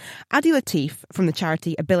 Adi Latif from the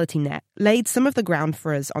charity AbilityNet laid some of the ground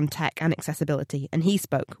for us on tech and accessibility, and he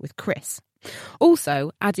spoke with Chris.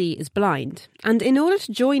 Also, Adi is blind, and in order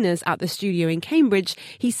to join us at the studio in Cambridge,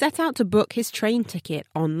 he set out to book his train ticket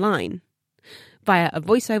online. Via a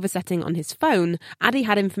voiceover setting on his phone, Adi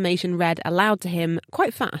had information read aloud to him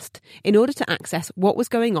quite fast in order to access what was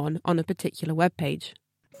going on a particular webpage.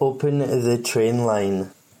 Open the train line.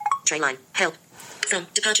 Train line. Help. From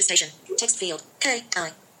departure station. Text field.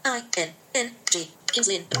 K-I-I-N-N-G. Kings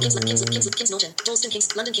Lynn. Kings Norton. Dalston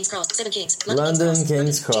Kings. London Kings Cross. 7 Kings. London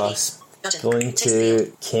Kings Cross. Going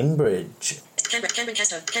to Cambridge. Cambridge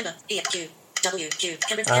Casto. Canberra. E-Q. W-Q.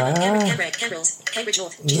 Cambridge. Cambridge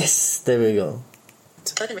North. Yes, there we go.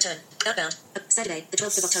 Open return. Outbound. Saturday, the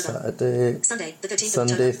 12th of October. Sunday, the 13th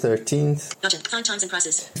Sunday, of October. 13th. Button. Find times and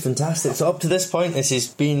prices. Fantastic. So up to this point, this has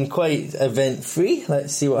been quite event-free.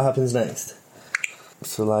 Let's see what happens next.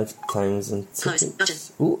 So live times and tickets. Close.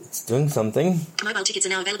 Button. Ooh, it's doing something. Mobile tickets are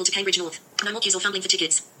now available to Cambridge North. No more queues or fumbling for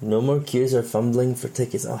tickets. No more queues or fumbling for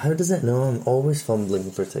tickets. Oh, how does it know I'm always fumbling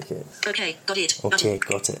for tickets? Okay, got it. Okay,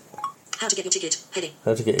 Button. got it. How to get your ticket. Heading.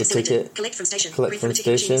 How to get your Selected. ticket. Collect from station. Collect Bring from a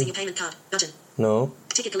ticket machine station. using your payment card. Button. No.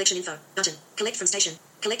 Ticket collection info. Button. Collect from station.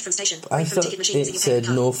 Collect from station. I Bring from thought ticket machine using it your said payment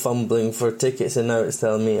card. no fumbling for tickets, and now it's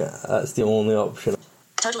telling me that's the only option.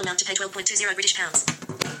 Total amount to pay 12.20 British pounds.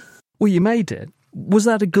 Well, you made it. Was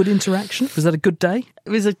that a good interaction? Was that a good day?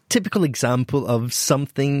 It was a typical example of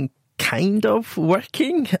something kind of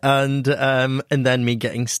working and then me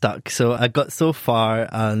getting stuck. So I got so far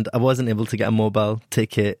and I wasn't able to get a mobile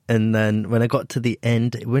ticket, and then when I got to the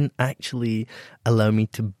end it wouldn't actually allow me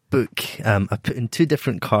to book. I put in 2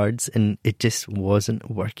 different cards and it just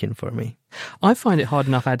wasn't working for me. I find it hard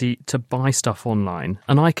enough, Addy, to buy stuff online,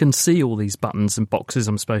 and I can see all these buttons and boxes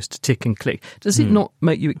I'm supposed to tick and click. Does it not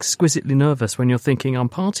make you exquisitely nervous when you're thinking, I'm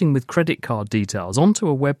parting with credit card details onto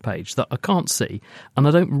a web page that I can't see, and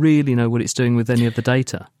I don't really know what it's doing with any of the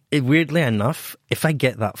data? Weirdly enough, if I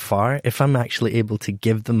get that far, if I'm actually able to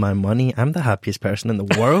give them my money, I'm the happiest person in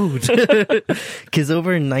the world. Because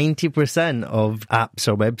over 90% of apps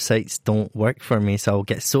or websites don't work for me. So I'll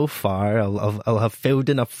get so far, I'll have filled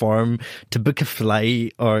in a form to book a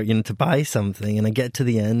flight or to buy something, and I get to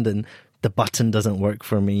the end and the button doesn't work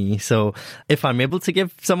for me. So if I'm able to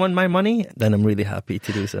give someone my money, then I'm really happy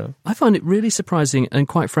to do so. I find it really surprising and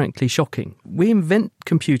quite frankly shocking. We invent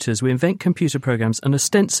computers, we invent computer programs, and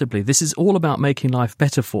ostensibly this is all about making life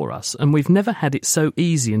better for us. And we've never had it so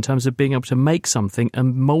easy in terms of being able to make something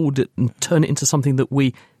and mould it and turn it into something that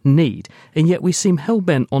we need. And yet we seem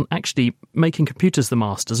hell-bent on actually making computers the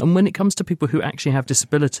masters. And when it comes to people who actually have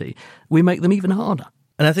disability, we make them even harder.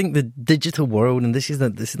 And I think the digital world, and this is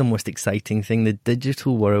the most exciting thing, the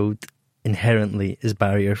digital world inherently is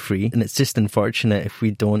barrier-free. And it's just unfortunate if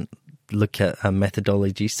we don't look at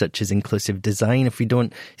methodologies such as inclusive design, if we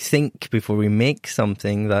don't think before we make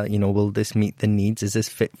something that, will this meet the needs? Is this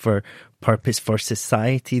fit for purpose for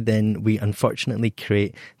society? Then we unfortunately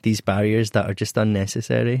create these barriers that are just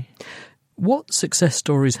unnecessary. What success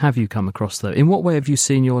stories have you come across, though? In what way have you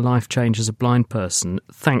seen your life change as a blind person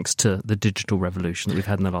thanks to the digital revolution that we've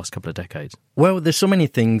had in the last couple of decades? Well, there's so many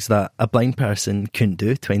things that a blind person couldn't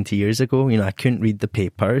do 20 years ago. I couldn't read the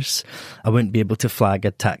papers. I wouldn't be able to flag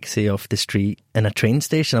a taxi off the street in a train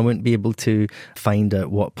station. I wouldn't be able to find out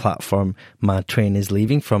what platform my train is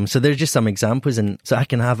leaving from. So there's just some examples, and so I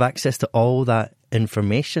can have access to all that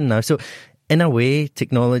information now. So in a way,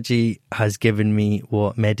 technology has given me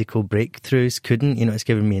what medical breakthroughs couldn't. It's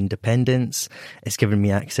given me independence. It's given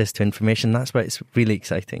me access to information. That's why it's really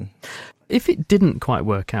exciting. If it didn't quite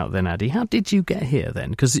work out then, Addy, how did you get here then?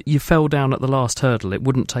 Because you fell down at the last hurdle. It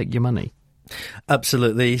wouldn't take your money.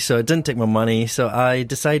 Absolutely. So it didn't take my money. So I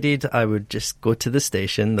decided I would just go to the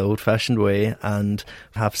station the old-fashioned way and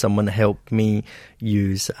have someone help me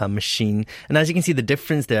use a machine. And as you can see, the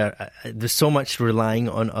difference there, there's so much relying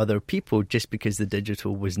on other people just because the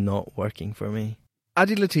digital was not working for me.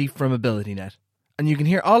 Adi Latif from AbilityNet. And you can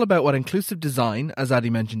hear all about what inclusive design, as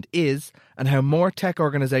Adi mentioned, is, and how more tech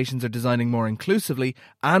organisations are designing more inclusively,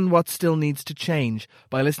 and what still needs to change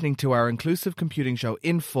by listening to our Inclusive Computing Show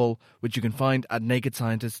in full, which you can find at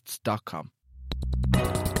nakedscientists.com.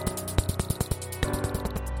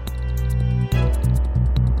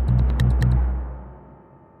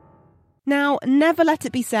 Now, never let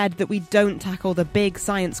it be said that we don't tackle the big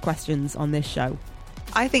science questions on this show.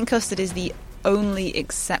 I think custard is the only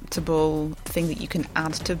acceptable thing that you can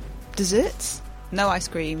add to desserts. No ice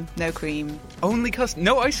cream, no cream. Only custard,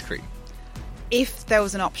 no ice cream? If there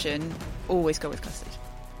was an option, always go with custard.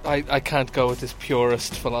 I can't go with this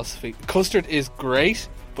purist philosophy. Custard is great,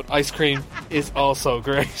 but ice cream is also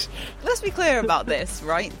great. Let's be clear about this,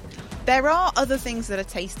 right? There are other things that are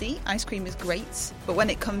tasty. Ice cream is great, but when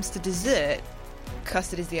it comes to dessert,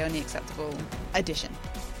 custard is the only acceptable addition.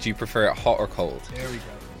 Do you prefer it hot or cold? There we go.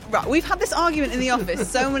 Right, we've had this argument in the office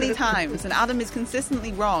so many times, and Adam is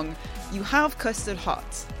consistently wrong. You have custard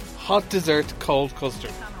hot. Hot dessert, cold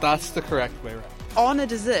custard. That's the correct way around. On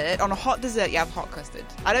a hot dessert, you have hot custard.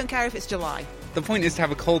 I don't care if it's July. The point is to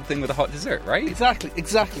have a cold thing with a hot dessert, right?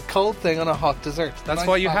 Exactly. Cold thing on a hot dessert. That's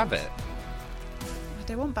why you have it.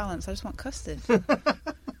 I don't want balance, I just want custard.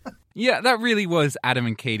 Yeah, that really was Adam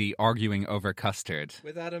and Katie arguing over custard.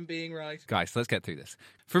 With Adam being right. Guys, let's get through this.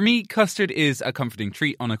 For me, custard is a comforting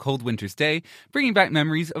treat on a cold winter's day, bringing back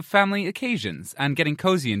memories of family occasions and getting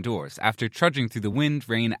cozy indoors after trudging through the wind,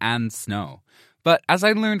 rain and snow. But as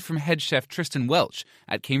I learned from head chef Tristan Welch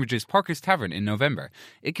at Cambridge's Parker's Tavern in November,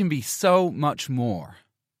 it can be so much more.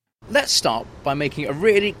 Let's start by making a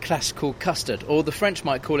really classical custard, or the French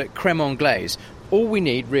might call it crème anglaise. All we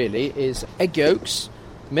need really is egg yolks,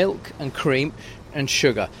 milk and cream and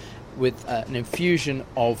sugar with an infusion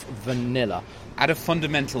of vanilla. At a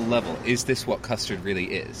fundamental level, is this what custard really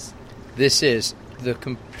is? This is the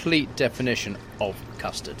complete definition of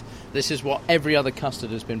custard. This is what every other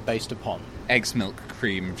custard has been based upon. Eggs, milk,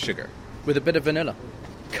 cream, sugar. With a bit of vanilla.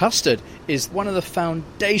 Custard is one of the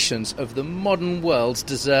foundations of the modern world's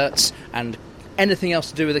desserts and anything else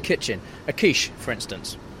to do with the kitchen. A quiche, for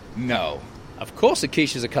instance. No. Of course a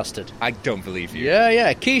quiche is a custard. I don't believe you. Yeah,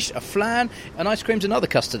 a quiche, a flan, and ice cream's another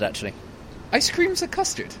custard, actually. Ice cream's a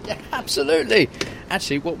custard? Yeah, absolutely.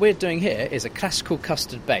 Actually, what we're doing here is a classical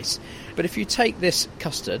custard base. But if you take this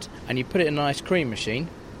custard and you put it in an ice cream machine,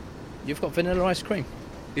 you've got vanilla ice cream.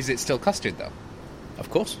 Is it still custard, though?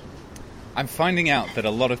 Of course. I'm finding out that a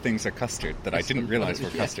lot of things are custard that I didn't realise were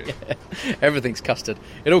custard. Yeah. Everything's custard.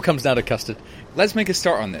 It all comes down to custard. Let's make a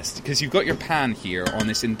start on this, because you've got your pan here on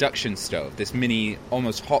this induction stove, this mini,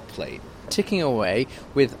 almost hot plate. Ticking away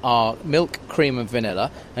with our milk, cream and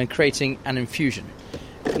vanilla and creating an infusion.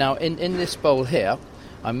 Now, in this bowl here,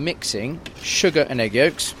 I'm mixing sugar and egg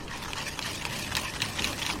yolks.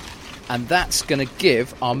 And that's going to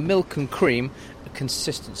give our milk and cream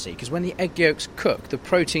consistency, because when the egg yolks cook, the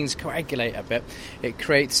proteins coagulate a bit. It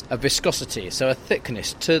creates a viscosity, so a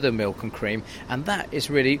thickness to the milk and cream, and that is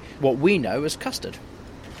really what we know as custard.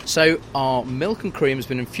 So our milk and cream has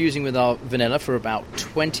been infusing with our vanilla for about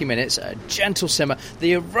 20 minutes, a gentle simmer.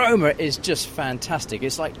 The aroma is just fantastic.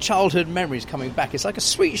 It's like childhood memories coming back. It's like a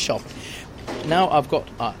sweet shop. Now I've got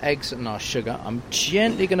our eggs and our sugar. I'm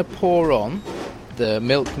gently going to pour on the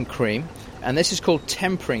milk and cream. And this is called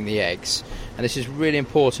tempering the eggs. And this is really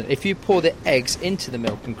important. If you pour the eggs into the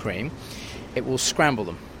milk and cream, it will scramble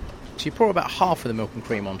them. So you pour about half of the milk and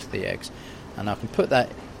cream onto the eggs. And I can put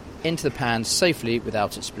that into the pan safely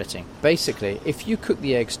without it splitting. Basically, if you cook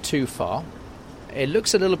the eggs too far, it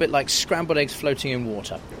looks a little bit like scrambled eggs floating in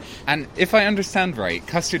water. And if I understand right,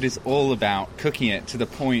 custard is all about cooking it to the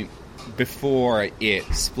point before it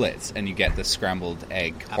splits and you get the scrambled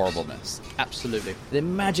egg horribleness. Absolutely. The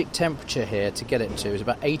magic temperature here to get it to is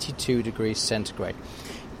about 82 degrees centigrade.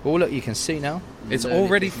 Oh, look, you can see now. It's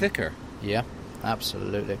already thicker. Yeah,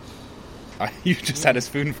 absolutely. You just had a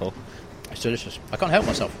spoonful. It's delicious. I can't help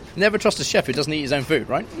myself. Never trust a chef who doesn't eat his own food,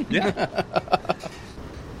 right? Yeah.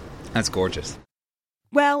 That's gorgeous.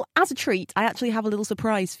 Well, as a treat, I actually have a little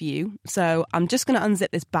surprise for you. So I'm just going to unzip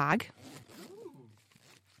this bag.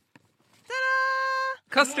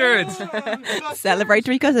 Custards!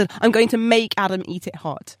 Celebratory custard. I'm going to make Adam eat it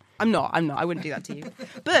hot. I'm not. I wouldn't do that to you.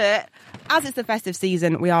 But as it's the festive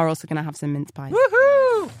season, we are also going to have some mince pies.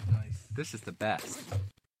 Woohoo! Nice. This is the best.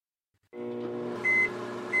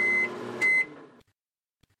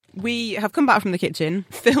 We have come back from the kitchen.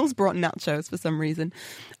 Phil's brought nachos for some reason.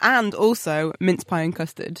 And also mince pie and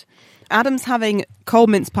custard. Adam's having cold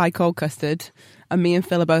mince pie, cold custard. And me and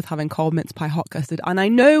Phil are both having cold mince pie, hot custard. And I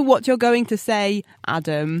know what you're going to say,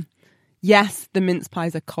 Adam. Yes, the mince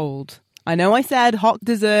pies are cold. I know I said hot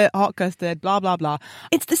dessert, hot custard, blah, blah, blah.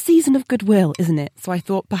 It's the season of goodwill, isn't it? So I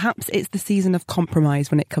thought perhaps it's the season of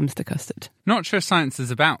compromise when it comes to custard. Not sure science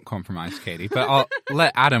is about compromise, Katie, but I'll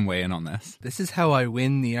let Adam weigh in on this. This is how I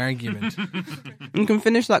win the argument. You can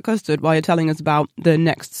finish that custard while you're telling us about the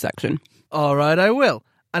next section. All right, I will.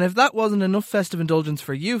 And if that wasn't enough festive indulgence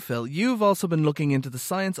for you, Phil, you've also been looking into the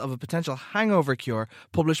science of a potential hangover cure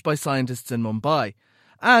published by scientists in Mumbai.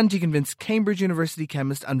 And you convinced Cambridge University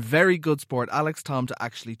chemist and very good sport Alex Thom to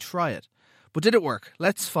actually try it. But did it work?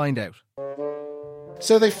 Let's find out.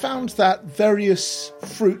 So they found that various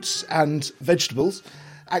fruits and vegetables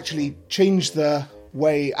actually change the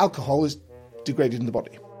way alcohol is degraded in the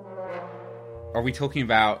body. Are we talking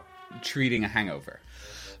about treating a hangover?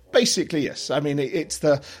 Basically, yes. I mean, it's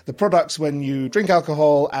the products when you drink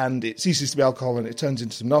alcohol and it ceases to be alcohol and it turns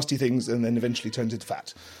into some nasty things and then eventually turns into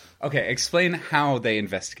fat. Okay, explain how they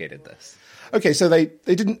investigated this. Okay, so they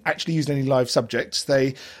didn't actually use any live subjects.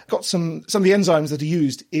 They got some of the enzymes that are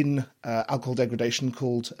used in alcohol degradation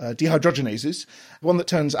called dehydrogenases, one that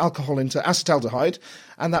turns alcohol into acetaldehyde,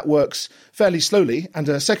 and that works fairly slowly, and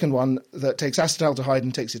a second one that takes acetaldehyde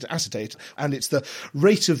and takes it to acetate. And it's the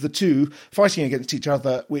rate of the two fighting against each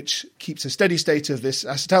other which keeps a steady state of this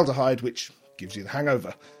acetaldehyde, which gives you the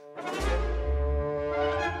hangover.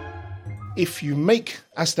 If you make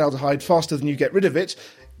acetaldehyde faster than you get rid of it,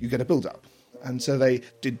 you get a build-up. And so they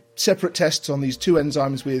did separate tests on these two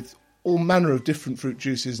enzymes with all manner of different fruit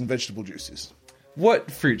juices and vegetable juices.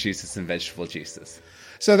 What fruit juices and vegetable juices?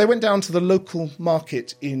 So they went down to the local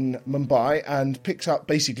market in Mumbai and picked up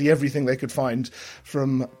basically everything they could find,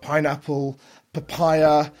 from pineapple,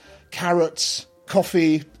 papaya, carrots,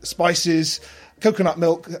 coffee, spices, coconut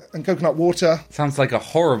milk and coconut water. Sounds like a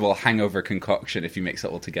horrible hangover concoction if you mix it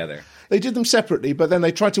all together. They did them separately, but then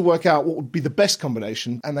they tried to work out what would be the best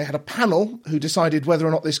combination, and they had a panel who decided whether or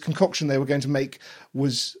not this concoction they were going to make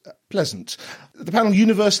was pleasant. The panel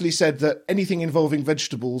universally said that anything involving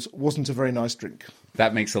vegetables wasn't a very nice drink.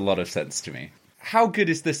 That makes a lot of sense to me. How good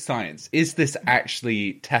is this science? Is this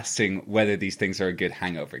actually testing whether these things are a good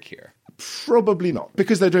hangover cure? Probably not,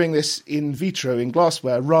 because they're doing this in vitro, in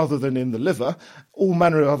glassware, rather than in the liver. All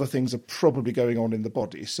manner of other things are probably going on in the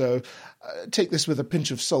body. So take this with a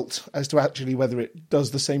pinch of salt as to actually whether it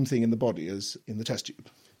does the same thing in the body as in the test tube.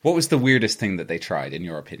 What was the weirdest thing that they tried, in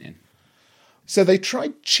your opinion? So they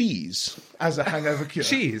tried cheese as a hangover cure.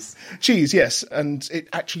 Cheese? Cheese, yes, and it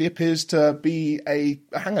actually appears to be a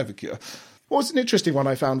hangover cure. What was an interesting one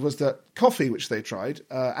I found was that coffee, which they tried,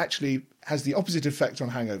 actually has the opposite effect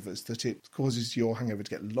on hangovers, that it causes your hangover to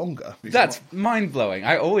get longer. That's mind-blowing.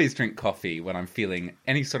 I always drink coffee when I'm feeling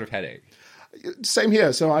any sort of headache. Same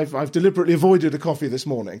here, so I've deliberately avoided a coffee this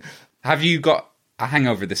morning. Have you got a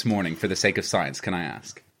hangover this morning for the sake of science, can I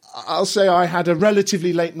ask? I'll say I had a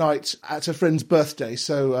relatively late night at a friend's birthday,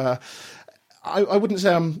 so I wouldn't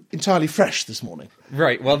say I'm entirely fresh this morning.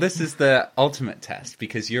 Right, well, this is the ultimate test,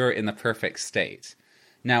 because you're in the perfect state.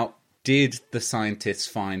 Now, did the scientists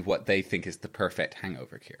find what they think is the perfect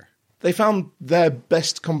hangover cure? They found their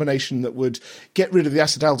best combination that would get rid of the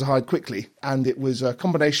acetaldehyde quickly, and it was a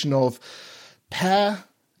combination of pear,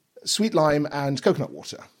 sweet lime, and coconut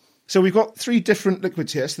water. So we've got 3 different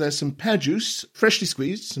liquids here. So there's some pear juice, freshly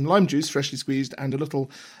squeezed, some lime juice, freshly squeezed, and a little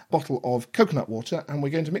bottle of coconut water, and we're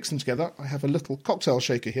going to mix them together. I have a little cocktail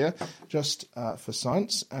shaker here, just for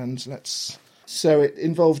science, and So it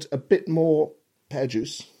involved a bit more pear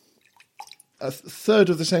juice, a third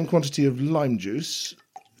of the same quantity of lime juice.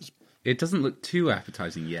 It doesn't look too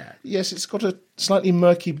appetizing yet. Yes, it's got a slightly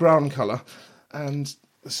murky brown colour, and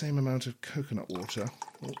the same amount of coconut water.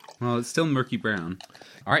 Well, it's still murky brown.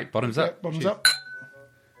 All right, bottoms up. Bottoms up.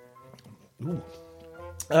 Ooh.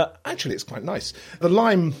 Actually, it's quite nice. The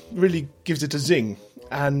lime really gives it a zing,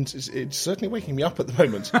 and it's certainly waking me up at the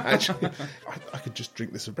moment. Actually, I could just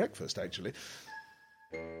drink this for breakfast, actually.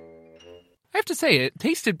 I have to say, it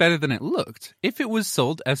tasted better than it looked. If it was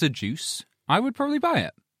sold as a juice, I would probably buy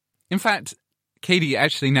it. In fact, Katie,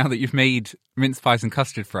 actually, now that you've made mince pies and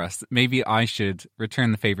custard for us, maybe I should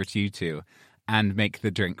return the favour to you two and make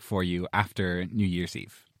the drink for you after New Year's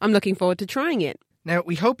Eve. I'm looking forward to trying it. Now,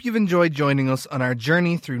 we hope you've enjoyed joining us on our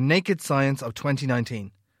journey through naked science of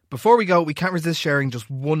 2019. Before we go, we can't resist sharing just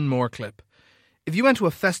one more clip. If you went to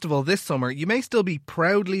a festival this summer, you may still be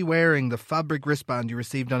proudly wearing the fabric wristband you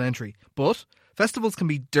received on entry. But festivals can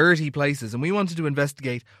be dirty places, and we wanted to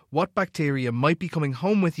investigate what bacteria might be coming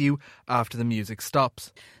home with you after the music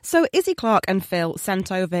stops. So Izzy Clark and Phil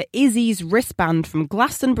sent over Izzy's wristband from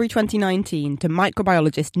Glastonbury 2019 to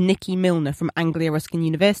microbiologist Nikki Milner from Anglia Ruskin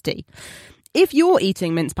University. If you're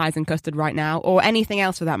eating mince pies and custard right now, or anything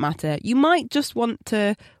else for that matter, you might just want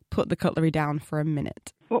to put the cutlery down for a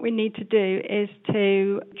minute. What we need to do is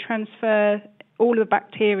to transfer all of the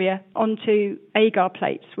bacteria onto agar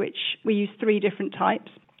plates, which we use 3 different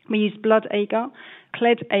types. We use blood agar,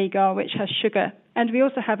 cled agar, which has sugar And we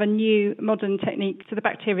also have a new modern technique, so the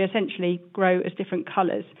bacteria essentially grow as different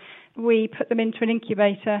colours. We put them into an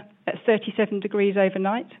incubator at 37 degrees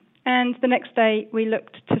overnight, and the next day we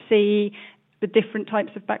looked to see the different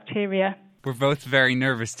types of bacteria. We're both very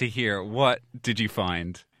nervous to hear. What did you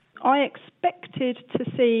find? I expected to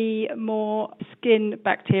see more skin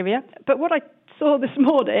bacteria, but what I saw this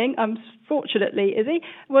morning, unfortunately, Izzy,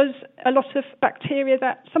 was a lot of bacteria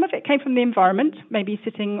that some of it came from the environment, maybe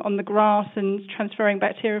sitting on the grass and transferring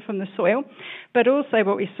bacteria from the soil, but also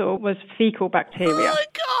what we saw was fecal bacteria. Oh my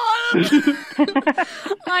God!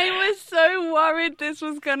 I was so worried this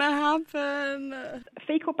was going to happen.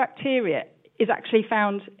 Fecal bacteria is actually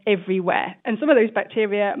found everywhere, and some of those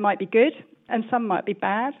bacteria might be good and some might be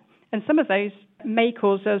bad, and some of those may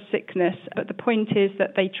cause us sickness, but the point is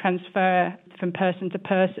that they transfer from person to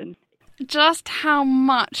person. Just how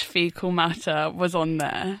much fecal matter was on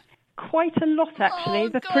there? Quite a lot, actually. Oh,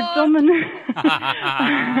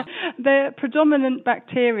 the predominant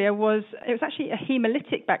bacteria was actually a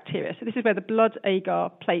hemolytic bacteria. So this is where the blood agar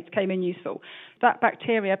plate came in useful. That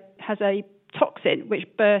bacteria has a toxin which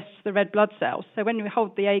bursts the red blood cells. So when we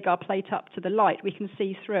hold the agar plate up to the light, we can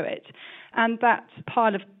see through it. And that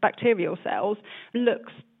pile of bacterial cells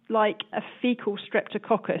looks like a fecal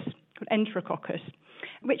streptococcus, called Enterococcus,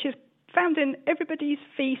 which is found in everybody's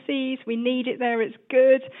feces. We need it there, it's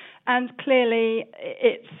good, and clearly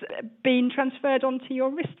it's been transferred onto your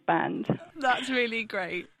wristband. That's really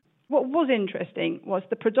great. What was interesting was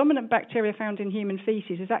the predominant bacteria found in human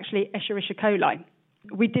feces is actually Escherichia coli.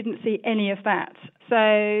 We didn't see any of that.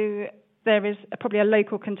 So there is probably a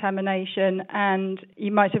local contamination, and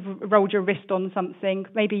you might have rolled your wrist on something,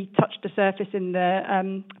 maybe touched a surface in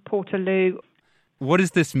the Portaloo. What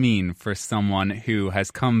does this mean for someone who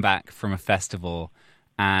has come back from a festival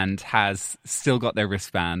and has still got their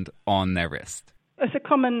wristband on their wrist? It's a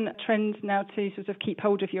common trend now to sort of keep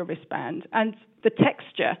hold of your wristband, and the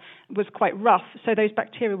texture was quite rough, so those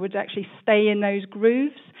bacteria would actually stay in those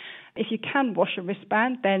grooves. If you can wash a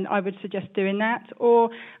wristband, then I would suggest doing that, or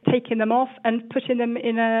taking them off and putting them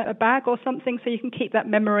in a bag or something so you can keep that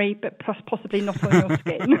memory, but possibly not on your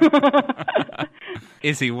skin.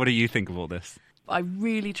 Izzy, what do you think of all this? I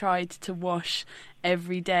really tried to wash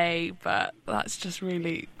every day, but that's just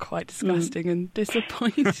really quite disgusting and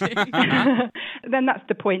disappointing. Then that's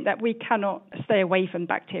the point, that we cannot stay away from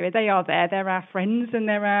bacteria. They are there. They're our friends and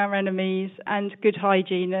they're our enemies, and good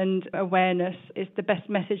hygiene and awareness is the best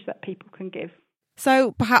message that people can give.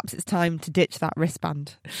 So perhaps it's time to ditch that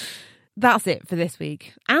wristband. That's it for this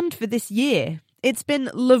week and for this year. It's been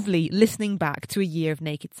lovely listening back to a year of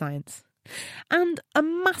Naked Science. And a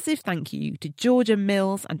massive thank you to Georgia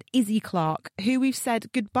Mills and Izzy Clark, who we've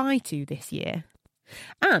said goodbye to this year.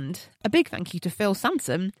 And a big thank you to Phil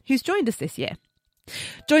Sansom, who's joined us this year.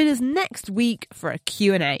 Join us next week for a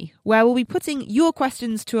Q&A, where we'll be putting your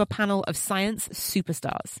questions to a panel of science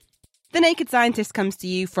superstars. The Naked Scientist comes to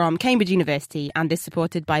you from Cambridge University and is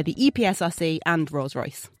supported by the EPSRC and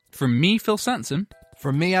Rolls-Royce. From me, Phil Sansom.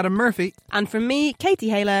 From me, Adam Murphy. And from me, Katie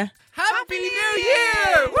Haler. Happy New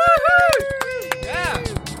Year! Woohoo! Yeah!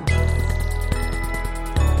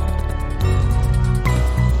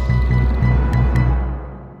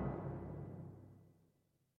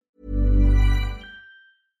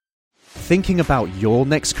 Thinking about your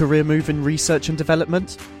next career move in research and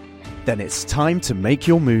development? Then it's time to make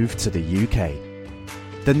your move to the UK.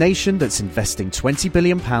 The nation that's investing £20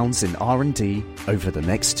 billion in R&D over the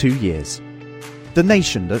next 2 years. The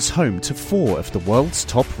nation that's home to 4 of the world's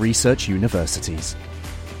top research universities.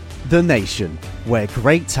 The nation where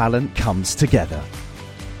great talent comes together.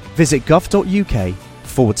 Visit gov.uk/great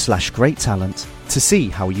talent to see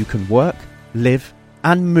how you can work, live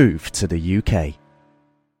and move to the UK.